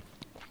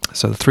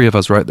 So the three of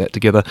us wrote that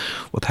together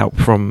with help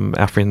from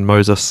our friend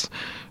Moses,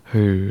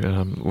 who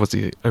was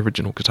the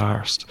original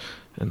guitarist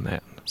in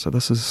that. So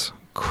this is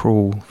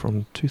Cruel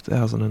from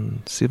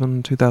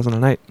 2007,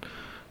 2008.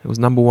 It was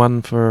number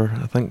one for,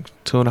 I think,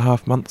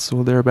 2.5 months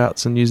or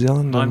thereabouts in New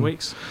Zealand. 9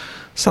 weeks.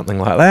 Something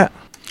like that.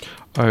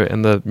 Oh,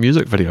 and the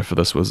music video for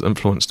this was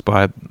influenced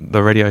by the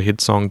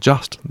Radiohead song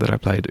Just that I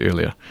played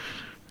earlier.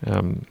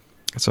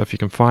 So if you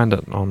can find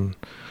it on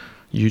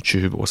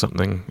YouTube or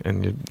something,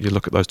 and you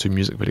look at those two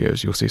music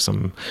videos, you'll see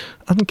some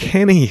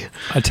uncanny.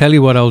 I tell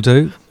you what I'll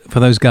do for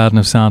those Garden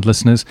of Sound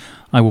listeners.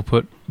 I will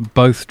put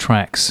both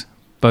tracks,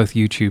 both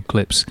YouTube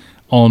clips,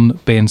 on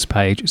Ben's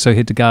page. So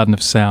head to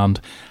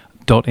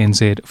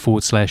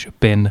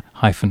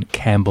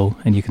gardenofsound.nz/Ben-Campbell,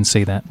 and you can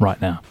see that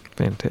right now.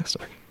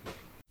 Fantastic.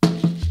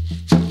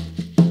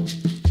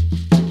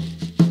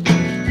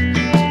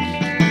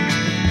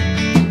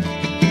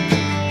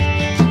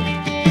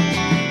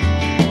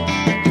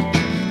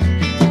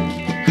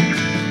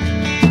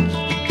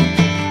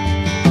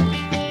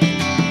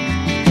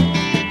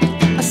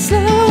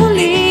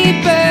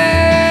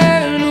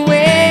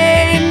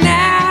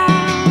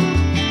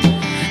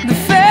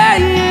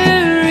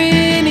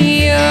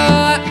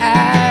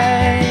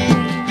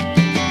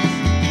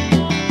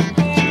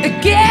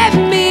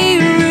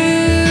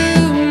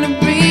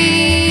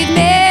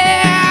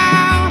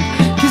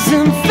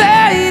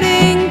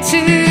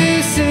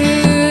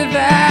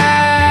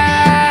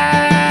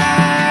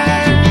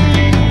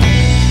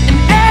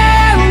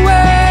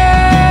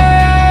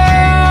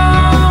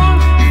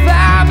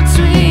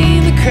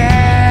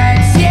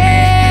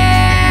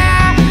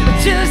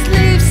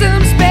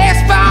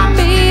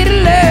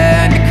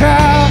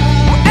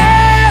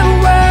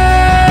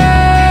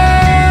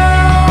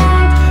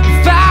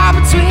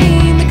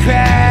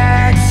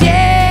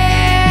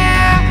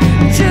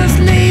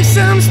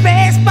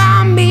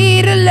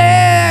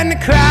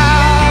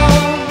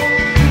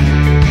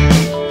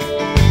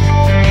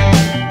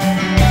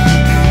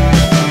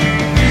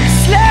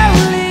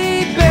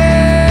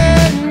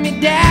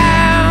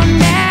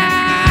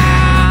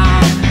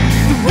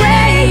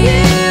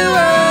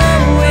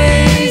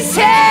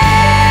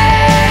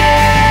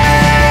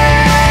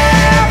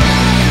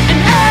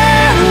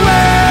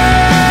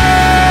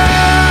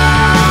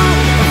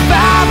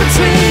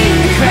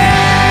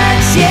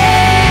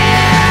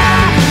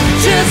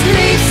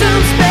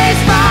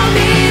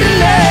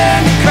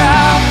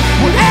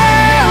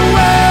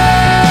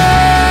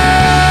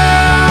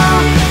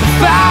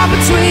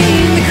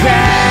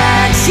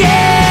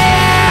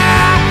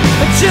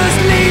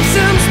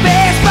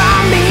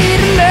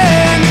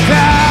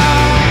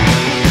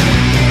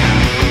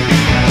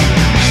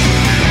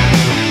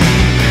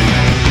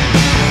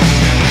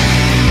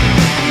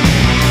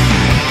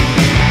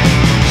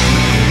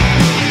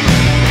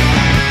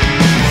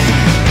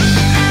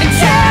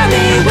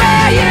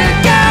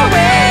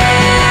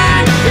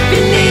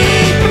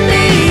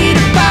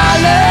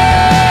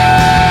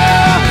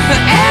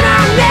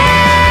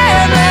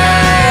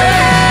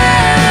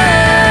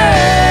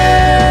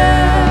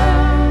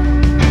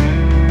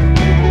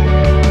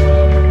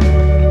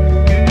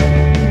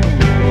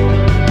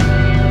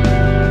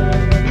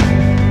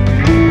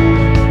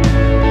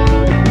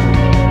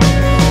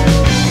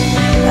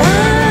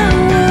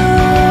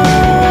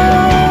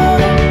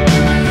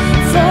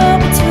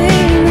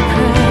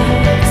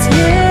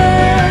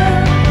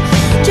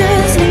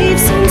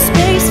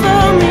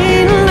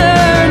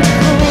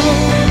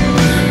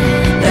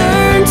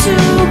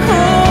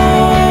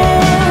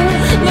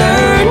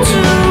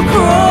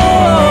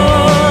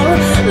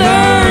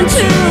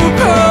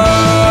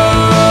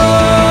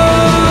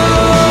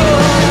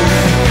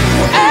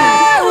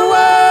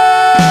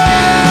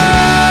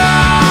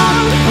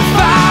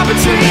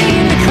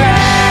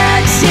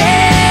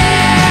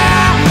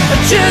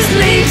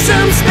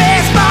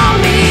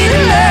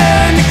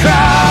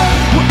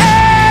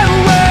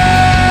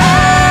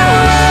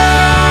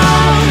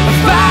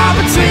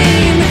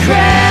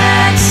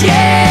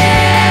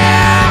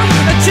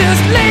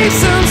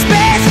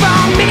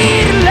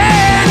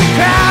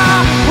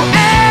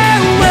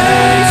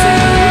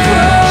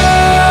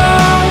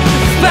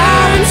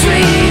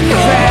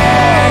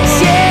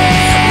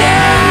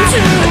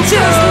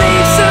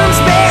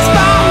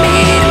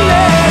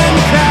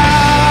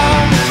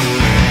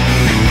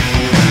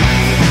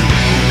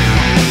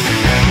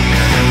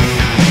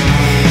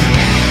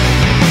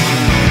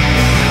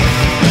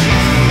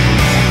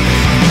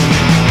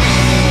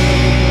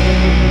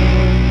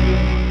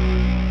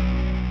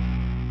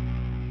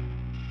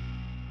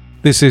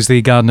 This is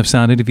the Garden of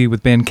Sound interview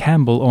with Ben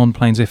Campbell on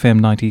Plains FM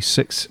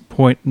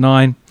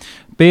 96.9.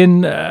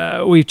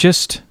 Ben, we've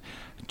just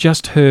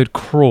heard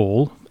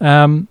Crawl.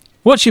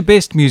 What's your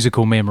best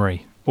musical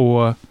memory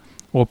or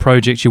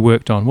project you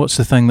worked on? What's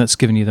the thing that's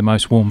given you the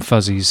most warm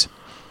fuzzies?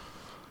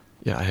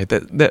 Yeah, I had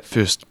that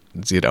first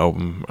Zed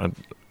album.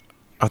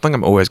 I think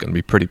I'm always going to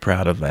be pretty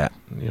proud of that,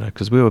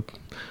 because we were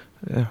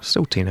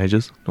still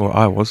teenagers, or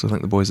I was. I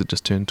think the boys had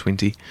just turned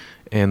 20,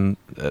 and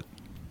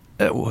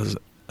it was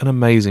an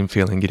amazing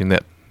feeling getting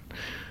that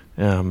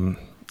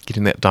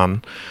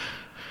done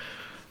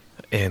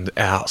and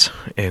out,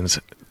 and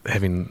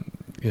having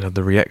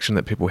the reaction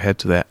that people had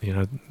to that,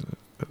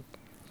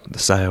 the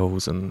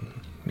sales, and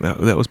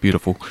that was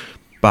beautiful.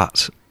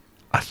 But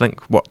I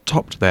think what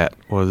topped that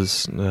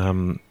was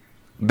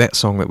that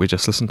song that we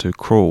just listened to,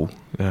 Crawl.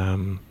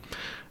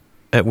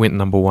 It went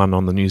number 1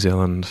 on the New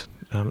Zealand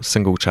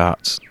single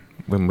charts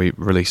when we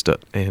released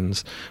it,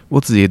 and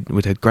with Zed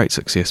we'd had great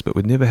success, but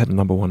we'd never had a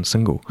number 1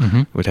 single.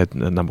 Mm-hmm. We'd had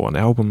a number 1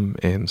 album,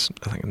 and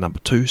I think a number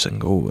 2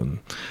 single, and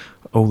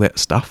all that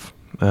stuff.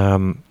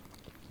 And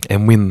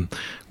when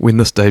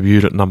this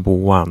debuted at number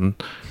 1,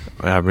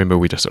 I remember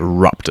we just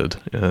erupted,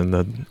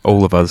 and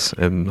all of us,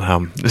 and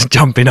just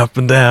jumping up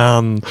and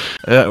down.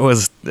 It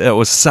was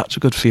such a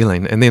good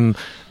feeling, and then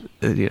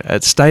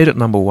it stayed at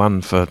number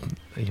 1 for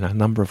a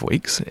number of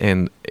weeks,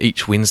 and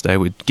each Wednesday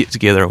we'd get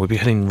together and we'd be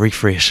hitting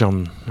refresh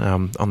on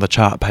the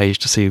chart page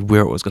to see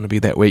where it was going to be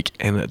that week,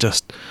 and it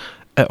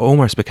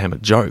almost became a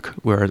joke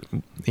where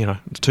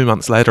 2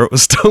 months later it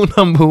was still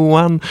number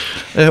 1.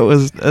 It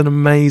was an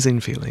amazing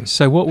feeling.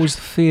 So what was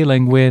the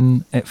feeling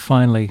when it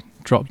finally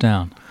dropped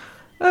down?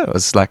 It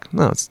was like,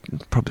 no, it's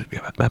probably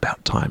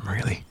about time,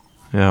 really.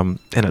 And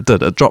it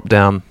did. It dropped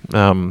down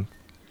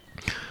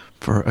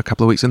for a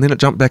couple of weeks, and then it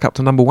jumped back up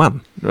to number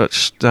 1,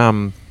 which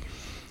I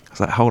was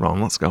like, hold on,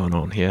 what's going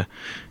on here?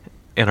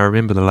 And I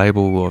remember the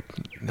label, or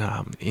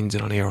NZ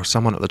On Air, or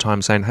someone at the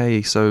time saying,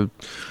 hey, so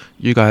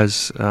you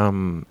guys are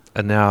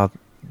now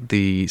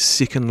the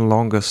second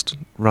longest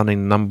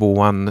running number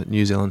 1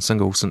 New Zealand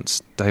single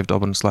since Dave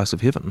Dobbyn's Slice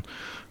of Heaven.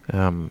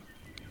 And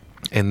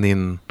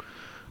then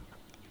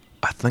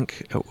I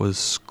think it was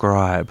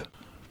Scribe.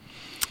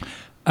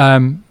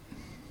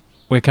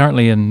 We're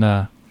currently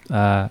in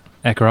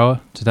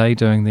Akaroa today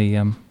doing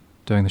the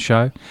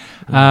show.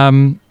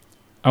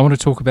 I want to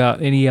talk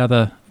about any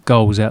other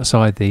goals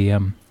outside the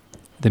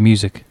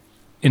music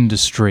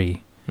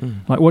industry.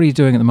 Like, what are you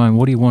doing at the moment?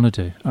 What do you want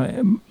to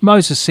do?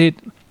 Moses said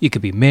you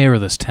could be mayor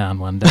of this town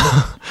one day.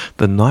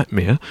 The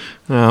nightmare.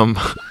 So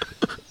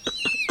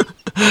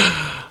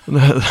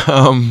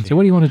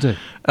what do you want to do?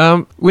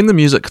 When the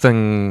music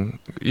thing,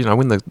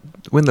 when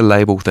the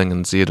label thing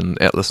and Zed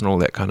and Atlas and all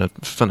that kind of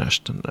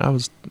finished, I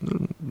was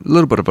a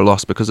little bit of a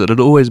loss, because it had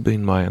always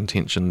been my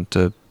intention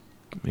to,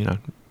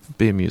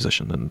 be a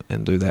musician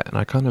and do that. And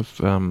I kind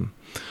of,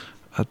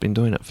 I'd been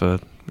doing it for,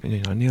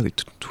 nearly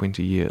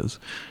 20 years,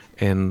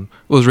 and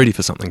was ready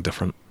for something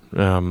different.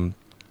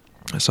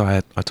 So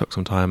I took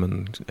some time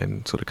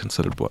and sort of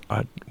considered what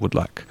I would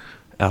like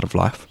out of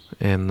life,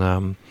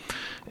 and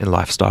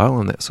lifestyle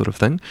and that sort of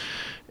thing.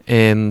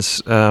 And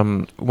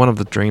one of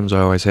the dreams I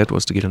always had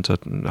was to get into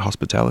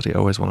hospitality. I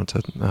always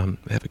wanted to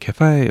have a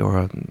cafe or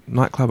a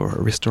nightclub or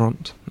a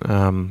restaurant.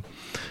 And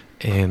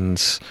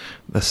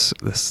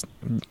this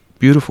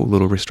beautiful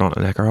little restaurant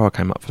in Akaroa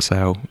came up for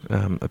sale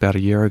about a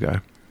year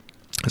ago.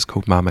 It's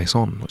called Ma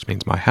Maison, which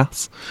means my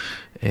house.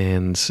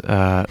 And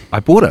I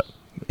bought it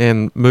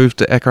and moved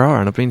to Akaroa,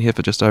 and I've been here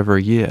for just over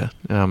a year,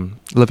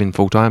 living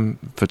full-time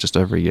for just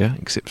over a year,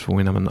 except for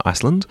when I'm in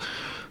Iceland.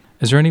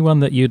 Is there anyone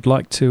that you'd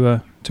like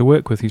to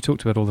work with? You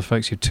talked about all the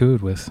folks you've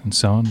toured with and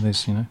so on.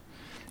 There's a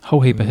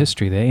whole heap of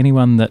history there.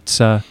 Anyone that's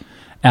out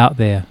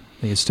there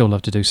that you'd still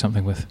love to do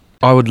something with?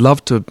 I would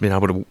love to have been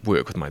able to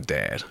work with my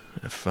dad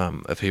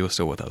if he was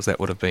still with us. That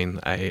would have been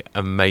a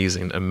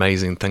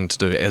amazing thing to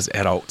do as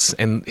adults.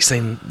 And you've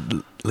seen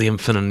Liam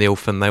Finn and Neil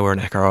Finn, they were in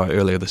Akaroa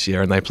earlier this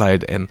year, and they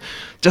played, and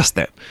just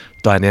that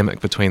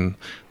dynamic between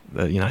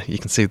you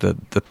can see the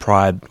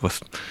pride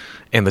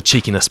and the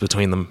cheekiness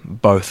between them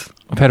both.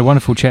 I've had a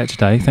wonderful chat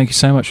today. Thank you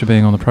so much for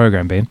being on the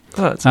program, Ben.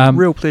 Oh, it's a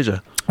real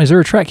pleasure. Is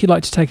there a track you'd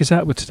like to take us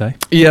out with today?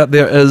 Yeah,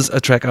 there is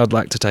a track I'd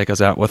like to take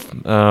us out with.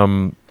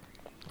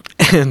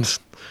 Beatles.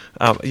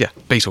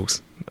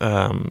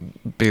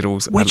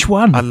 Beatles. Which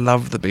one? I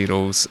love the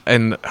Beatles.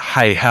 And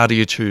hey, how do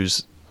you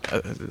choose?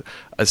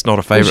 It's not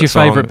a favourite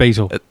song. Who's your favourite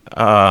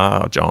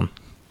Beatle? John.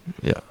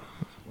 Yeah.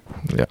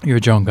 You're a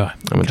John guy.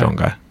 I'm a John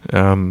guy.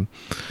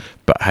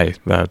 But hey,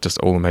 they're just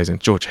all amazing.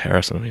 George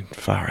Harrison, I mean,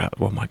 far out.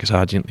 While My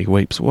Guitar Gently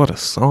Weeps. What a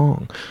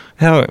song.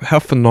 How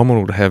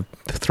phenomenal to have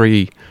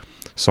 3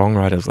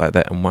 songwriters like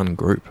that in one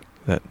group.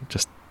 That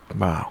just,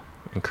 wow,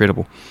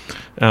 incredible.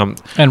 And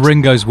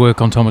Ringo's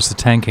work on Thomas the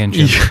Tank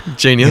Engine.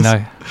 Genius.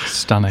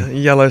 Stunning.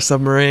 Yellow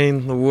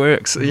Submarine, the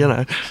works,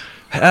 you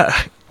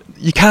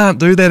can't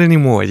do that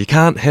anymore. You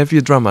can't have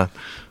your drummer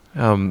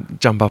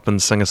jump up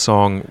and sing a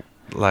song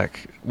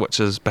which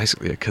is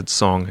basically a kid's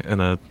song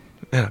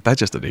they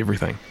just did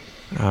everything.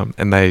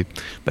 And they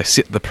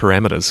set the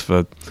parameters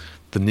for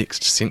the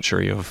next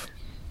century of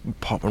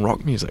pop and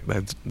rock music.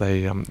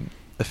 They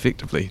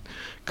effectively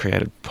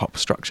created pop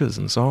structures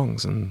and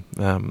songs. And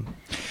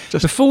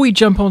just before we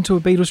jump onto a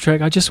Beatles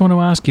track, I just want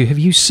to ask you: have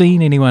you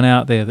seen anyone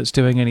out there that's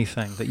doing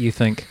anything that you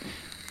think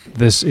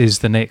this is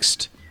the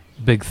next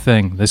big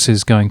thing? This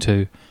is going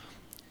to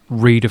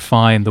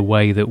redefine the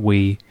way that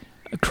we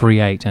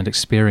create and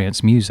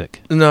experience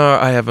music? No,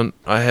 I haven't.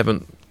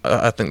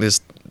 I think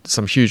there's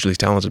some hugely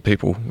talented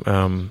people.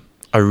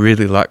 I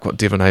really like what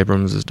Devin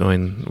Abrams is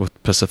doing with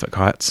Pacific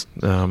Heights,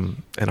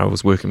 and I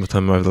was working with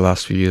him over the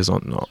last few years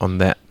on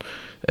that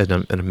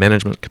in a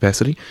management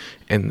capacity,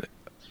 and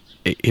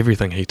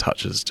everything he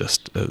touches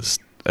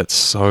it's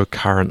so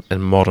current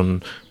and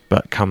modern,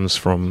 but comes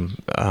from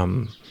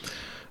an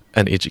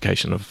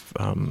education of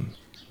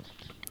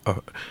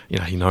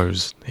he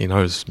knows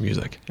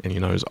music, and he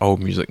knows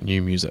old music,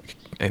 new music,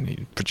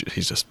 and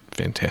he's just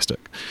fantastic.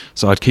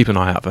 So I'd keep an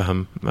eye out for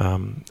him,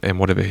 and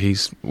whatever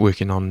he's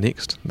working on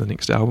next, the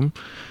next album.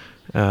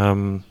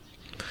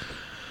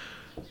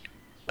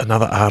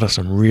 Another artist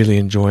I'm really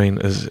enjoying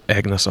is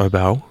Agnes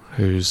Obel,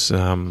 who's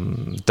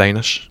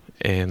Danish,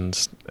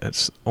 and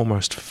it's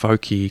almost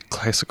folky,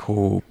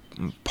 classical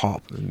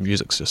pop. The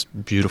music's just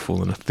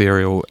beautiful and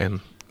ethereal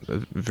and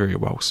very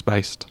well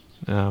spaced.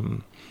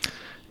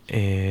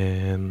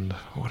 And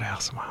what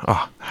else am I?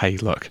 Oh, hey,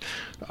 look,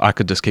 I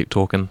could just keep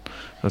talking.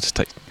 I'll just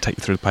take you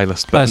through the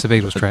playlist. Play us a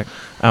Beatles track.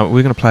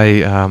 We're going to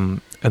play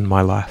In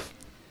My Life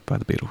by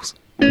the Beatles.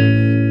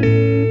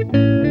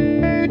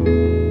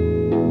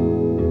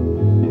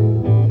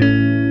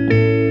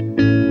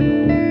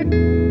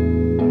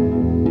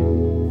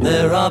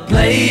 There are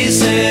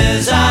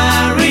places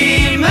I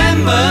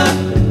remember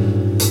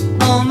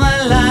all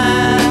my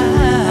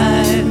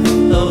life,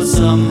 though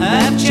some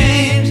have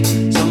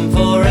changed, some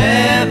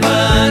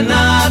forever,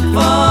 not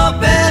for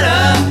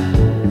better.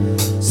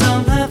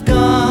 Some have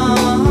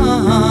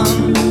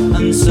gone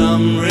and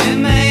some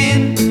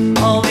remain.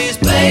 All these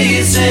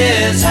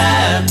places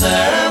have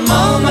their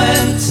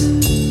moments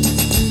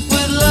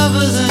with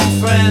lovers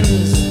and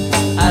friends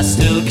I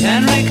still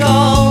can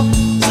recall.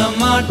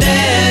 Some are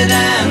dead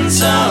and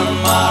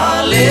some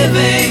are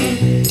living.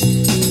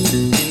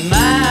 In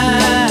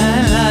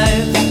my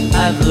life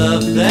I've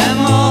loved them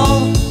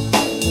all.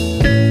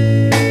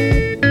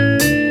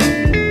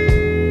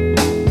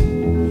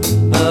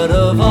 But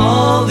of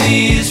all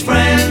these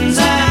friends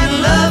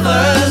and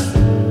lovers,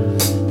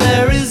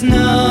 there is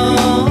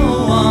no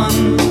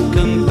one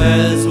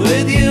compares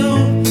with you.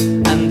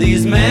 And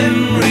these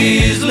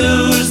memories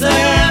lose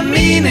their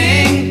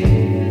meaning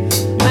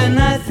when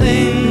I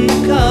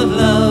think of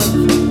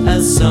love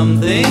as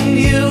something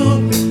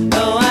new.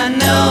 Though I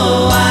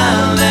know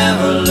I'll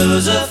never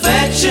lose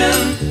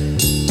affection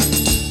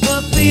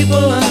for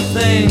people and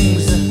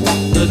things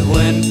that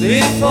went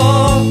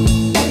before.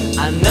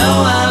 I know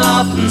I'll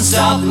often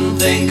stop and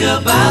think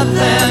about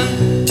them.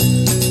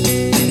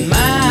 In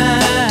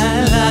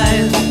my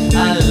life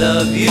I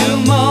love you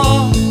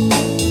more.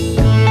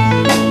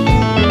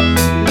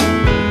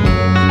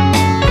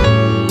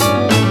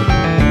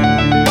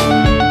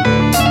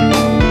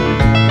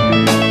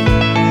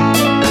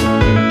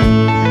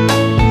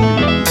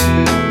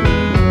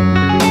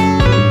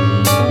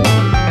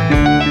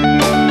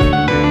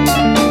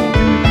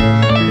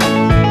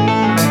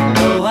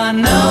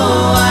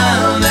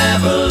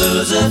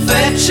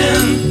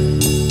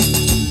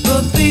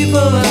 For people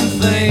and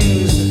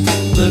things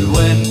that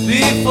went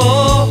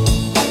before,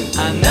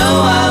 I know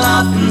I'll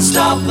often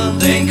stop and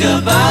think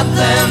about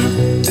them.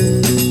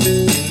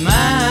 In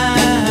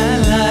my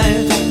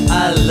life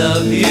I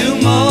love you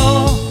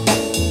more.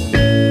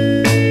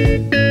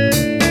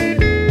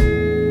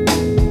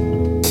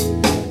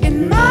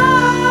 In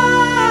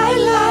my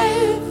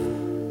life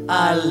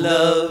I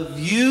love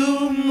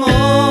you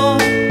more.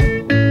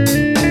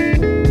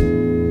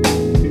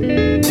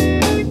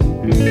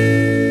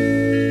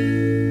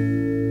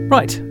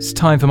 Right, it's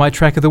time for my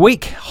track of the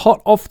week.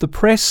 Hot off the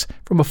press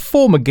from a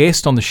former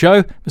guest on the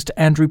show, Mr.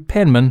 Andrew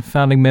Penman,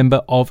 founding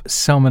member of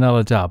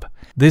Salmonella Dub.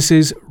 This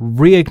is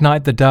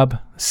Reignite the Dub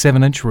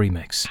 7-inch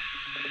remix.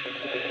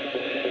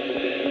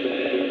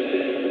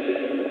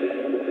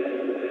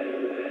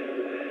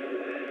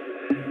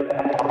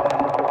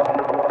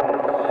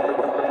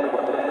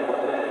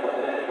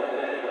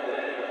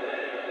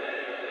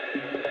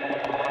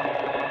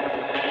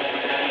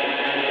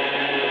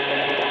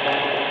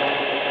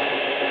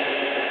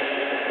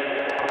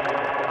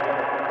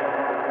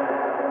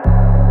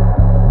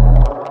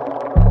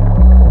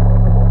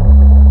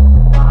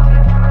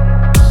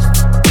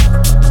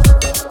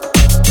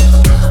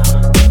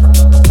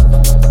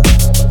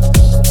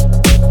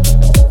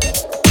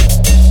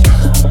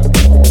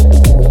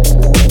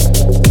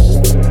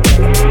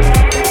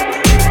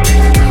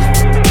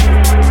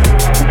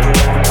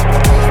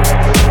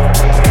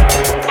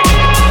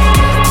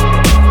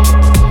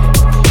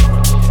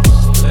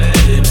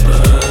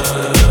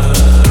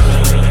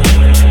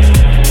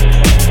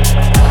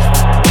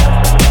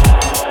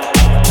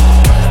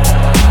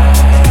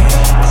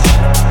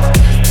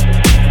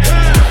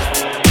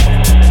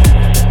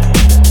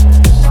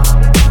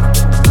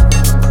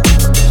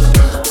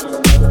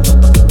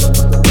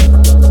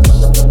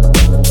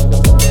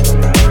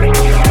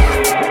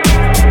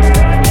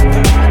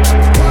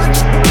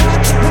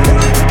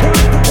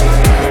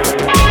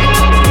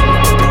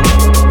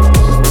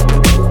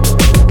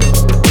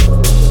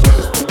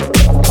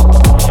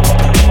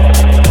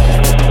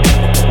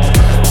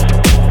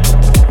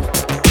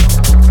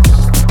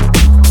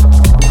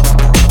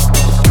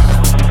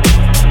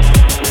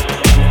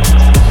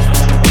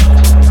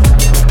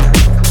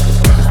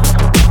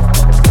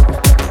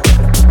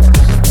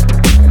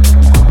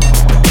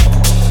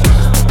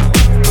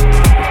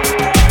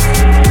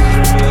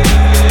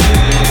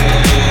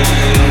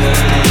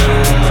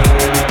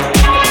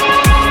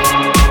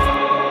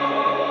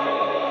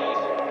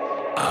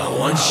 I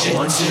want you to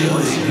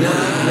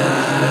ignite.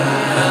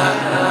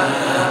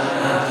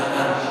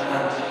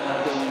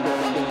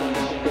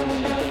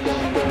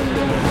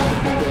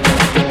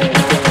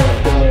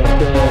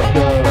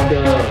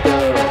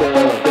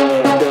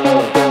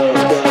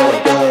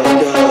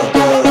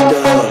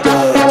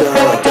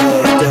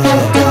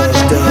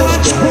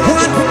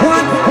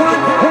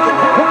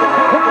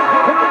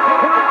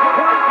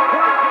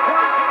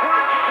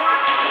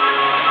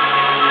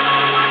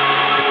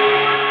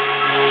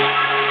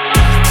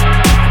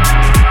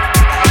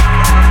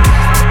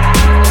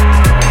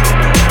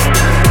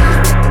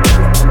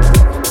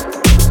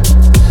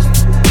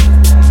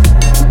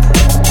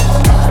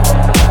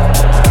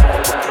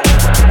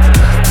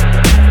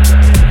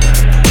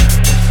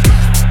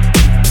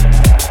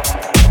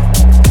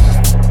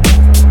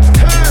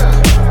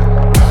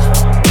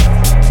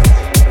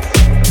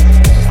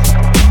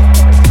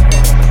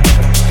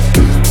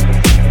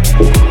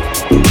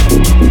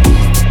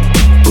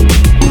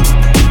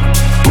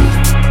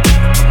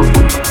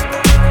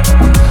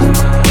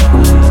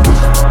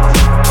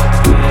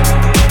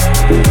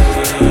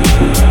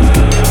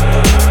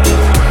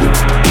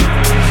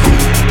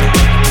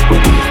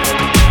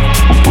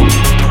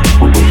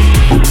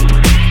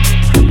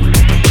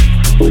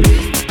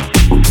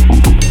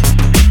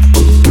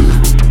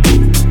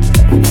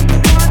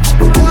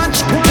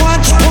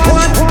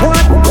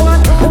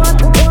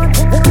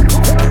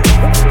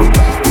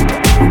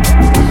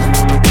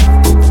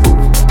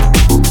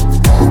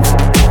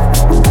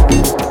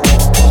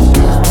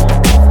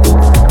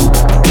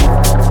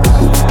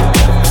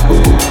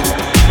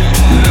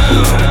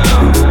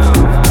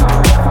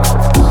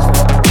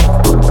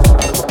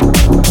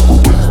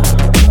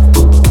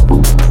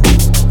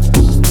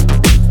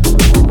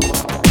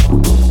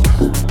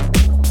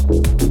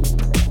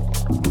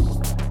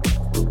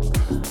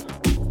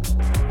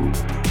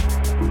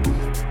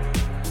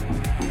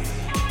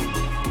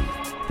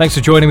 Thanks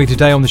for joining me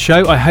today on the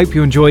show. I hope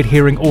you enjoyed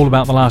hearing all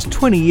about the last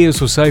 20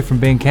 years or so from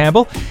Ben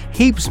Campbell.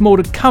 Heaps more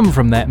to come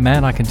from that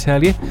man, I can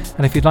tell you.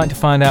 And if you'd like to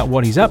find out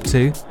what he's up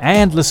to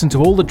and listen to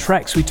all the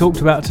tracks we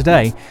talked about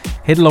today,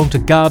 head along to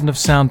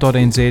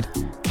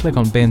gardenofsound.nz, click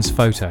on Ben's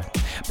photo.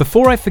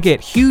 Before I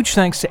forget, huge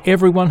thanks to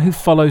everyone who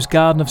follows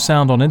Garden of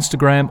Sound on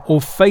Instagram or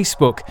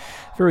Facebook.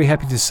 Very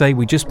happy to say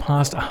we just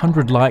passed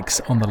 100 likes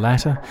on the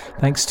latter,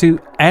 thanks to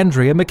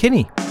Andrea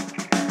McKinney.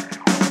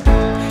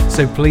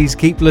 So please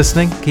keep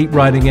listening, keep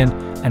writing in,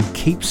 and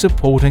keep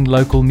supporting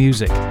local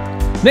music.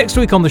 Next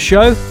week on the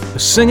show, a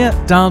singer,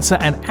 dancer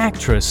and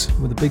actress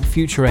with a big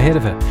future ahead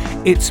of her.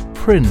 It's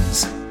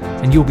Prinz,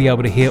 and you'll be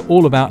able to hear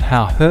all about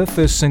how her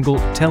first single,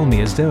 Tell Me,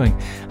 is doing,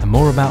 and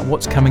more about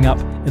what's coming up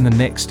in the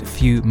next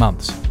few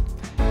months.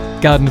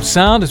 Garden of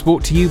Sound is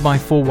brought to you by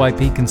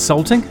 4YP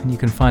Consulting, and you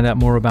can find out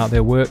more about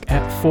their work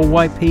at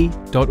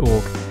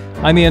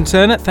 4yp.org. I'm Ian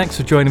Turner, thanks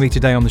for joining me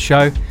today on the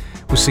show.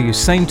 We'll see you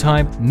same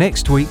time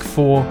next week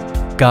for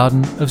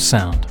Garden of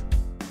Sound.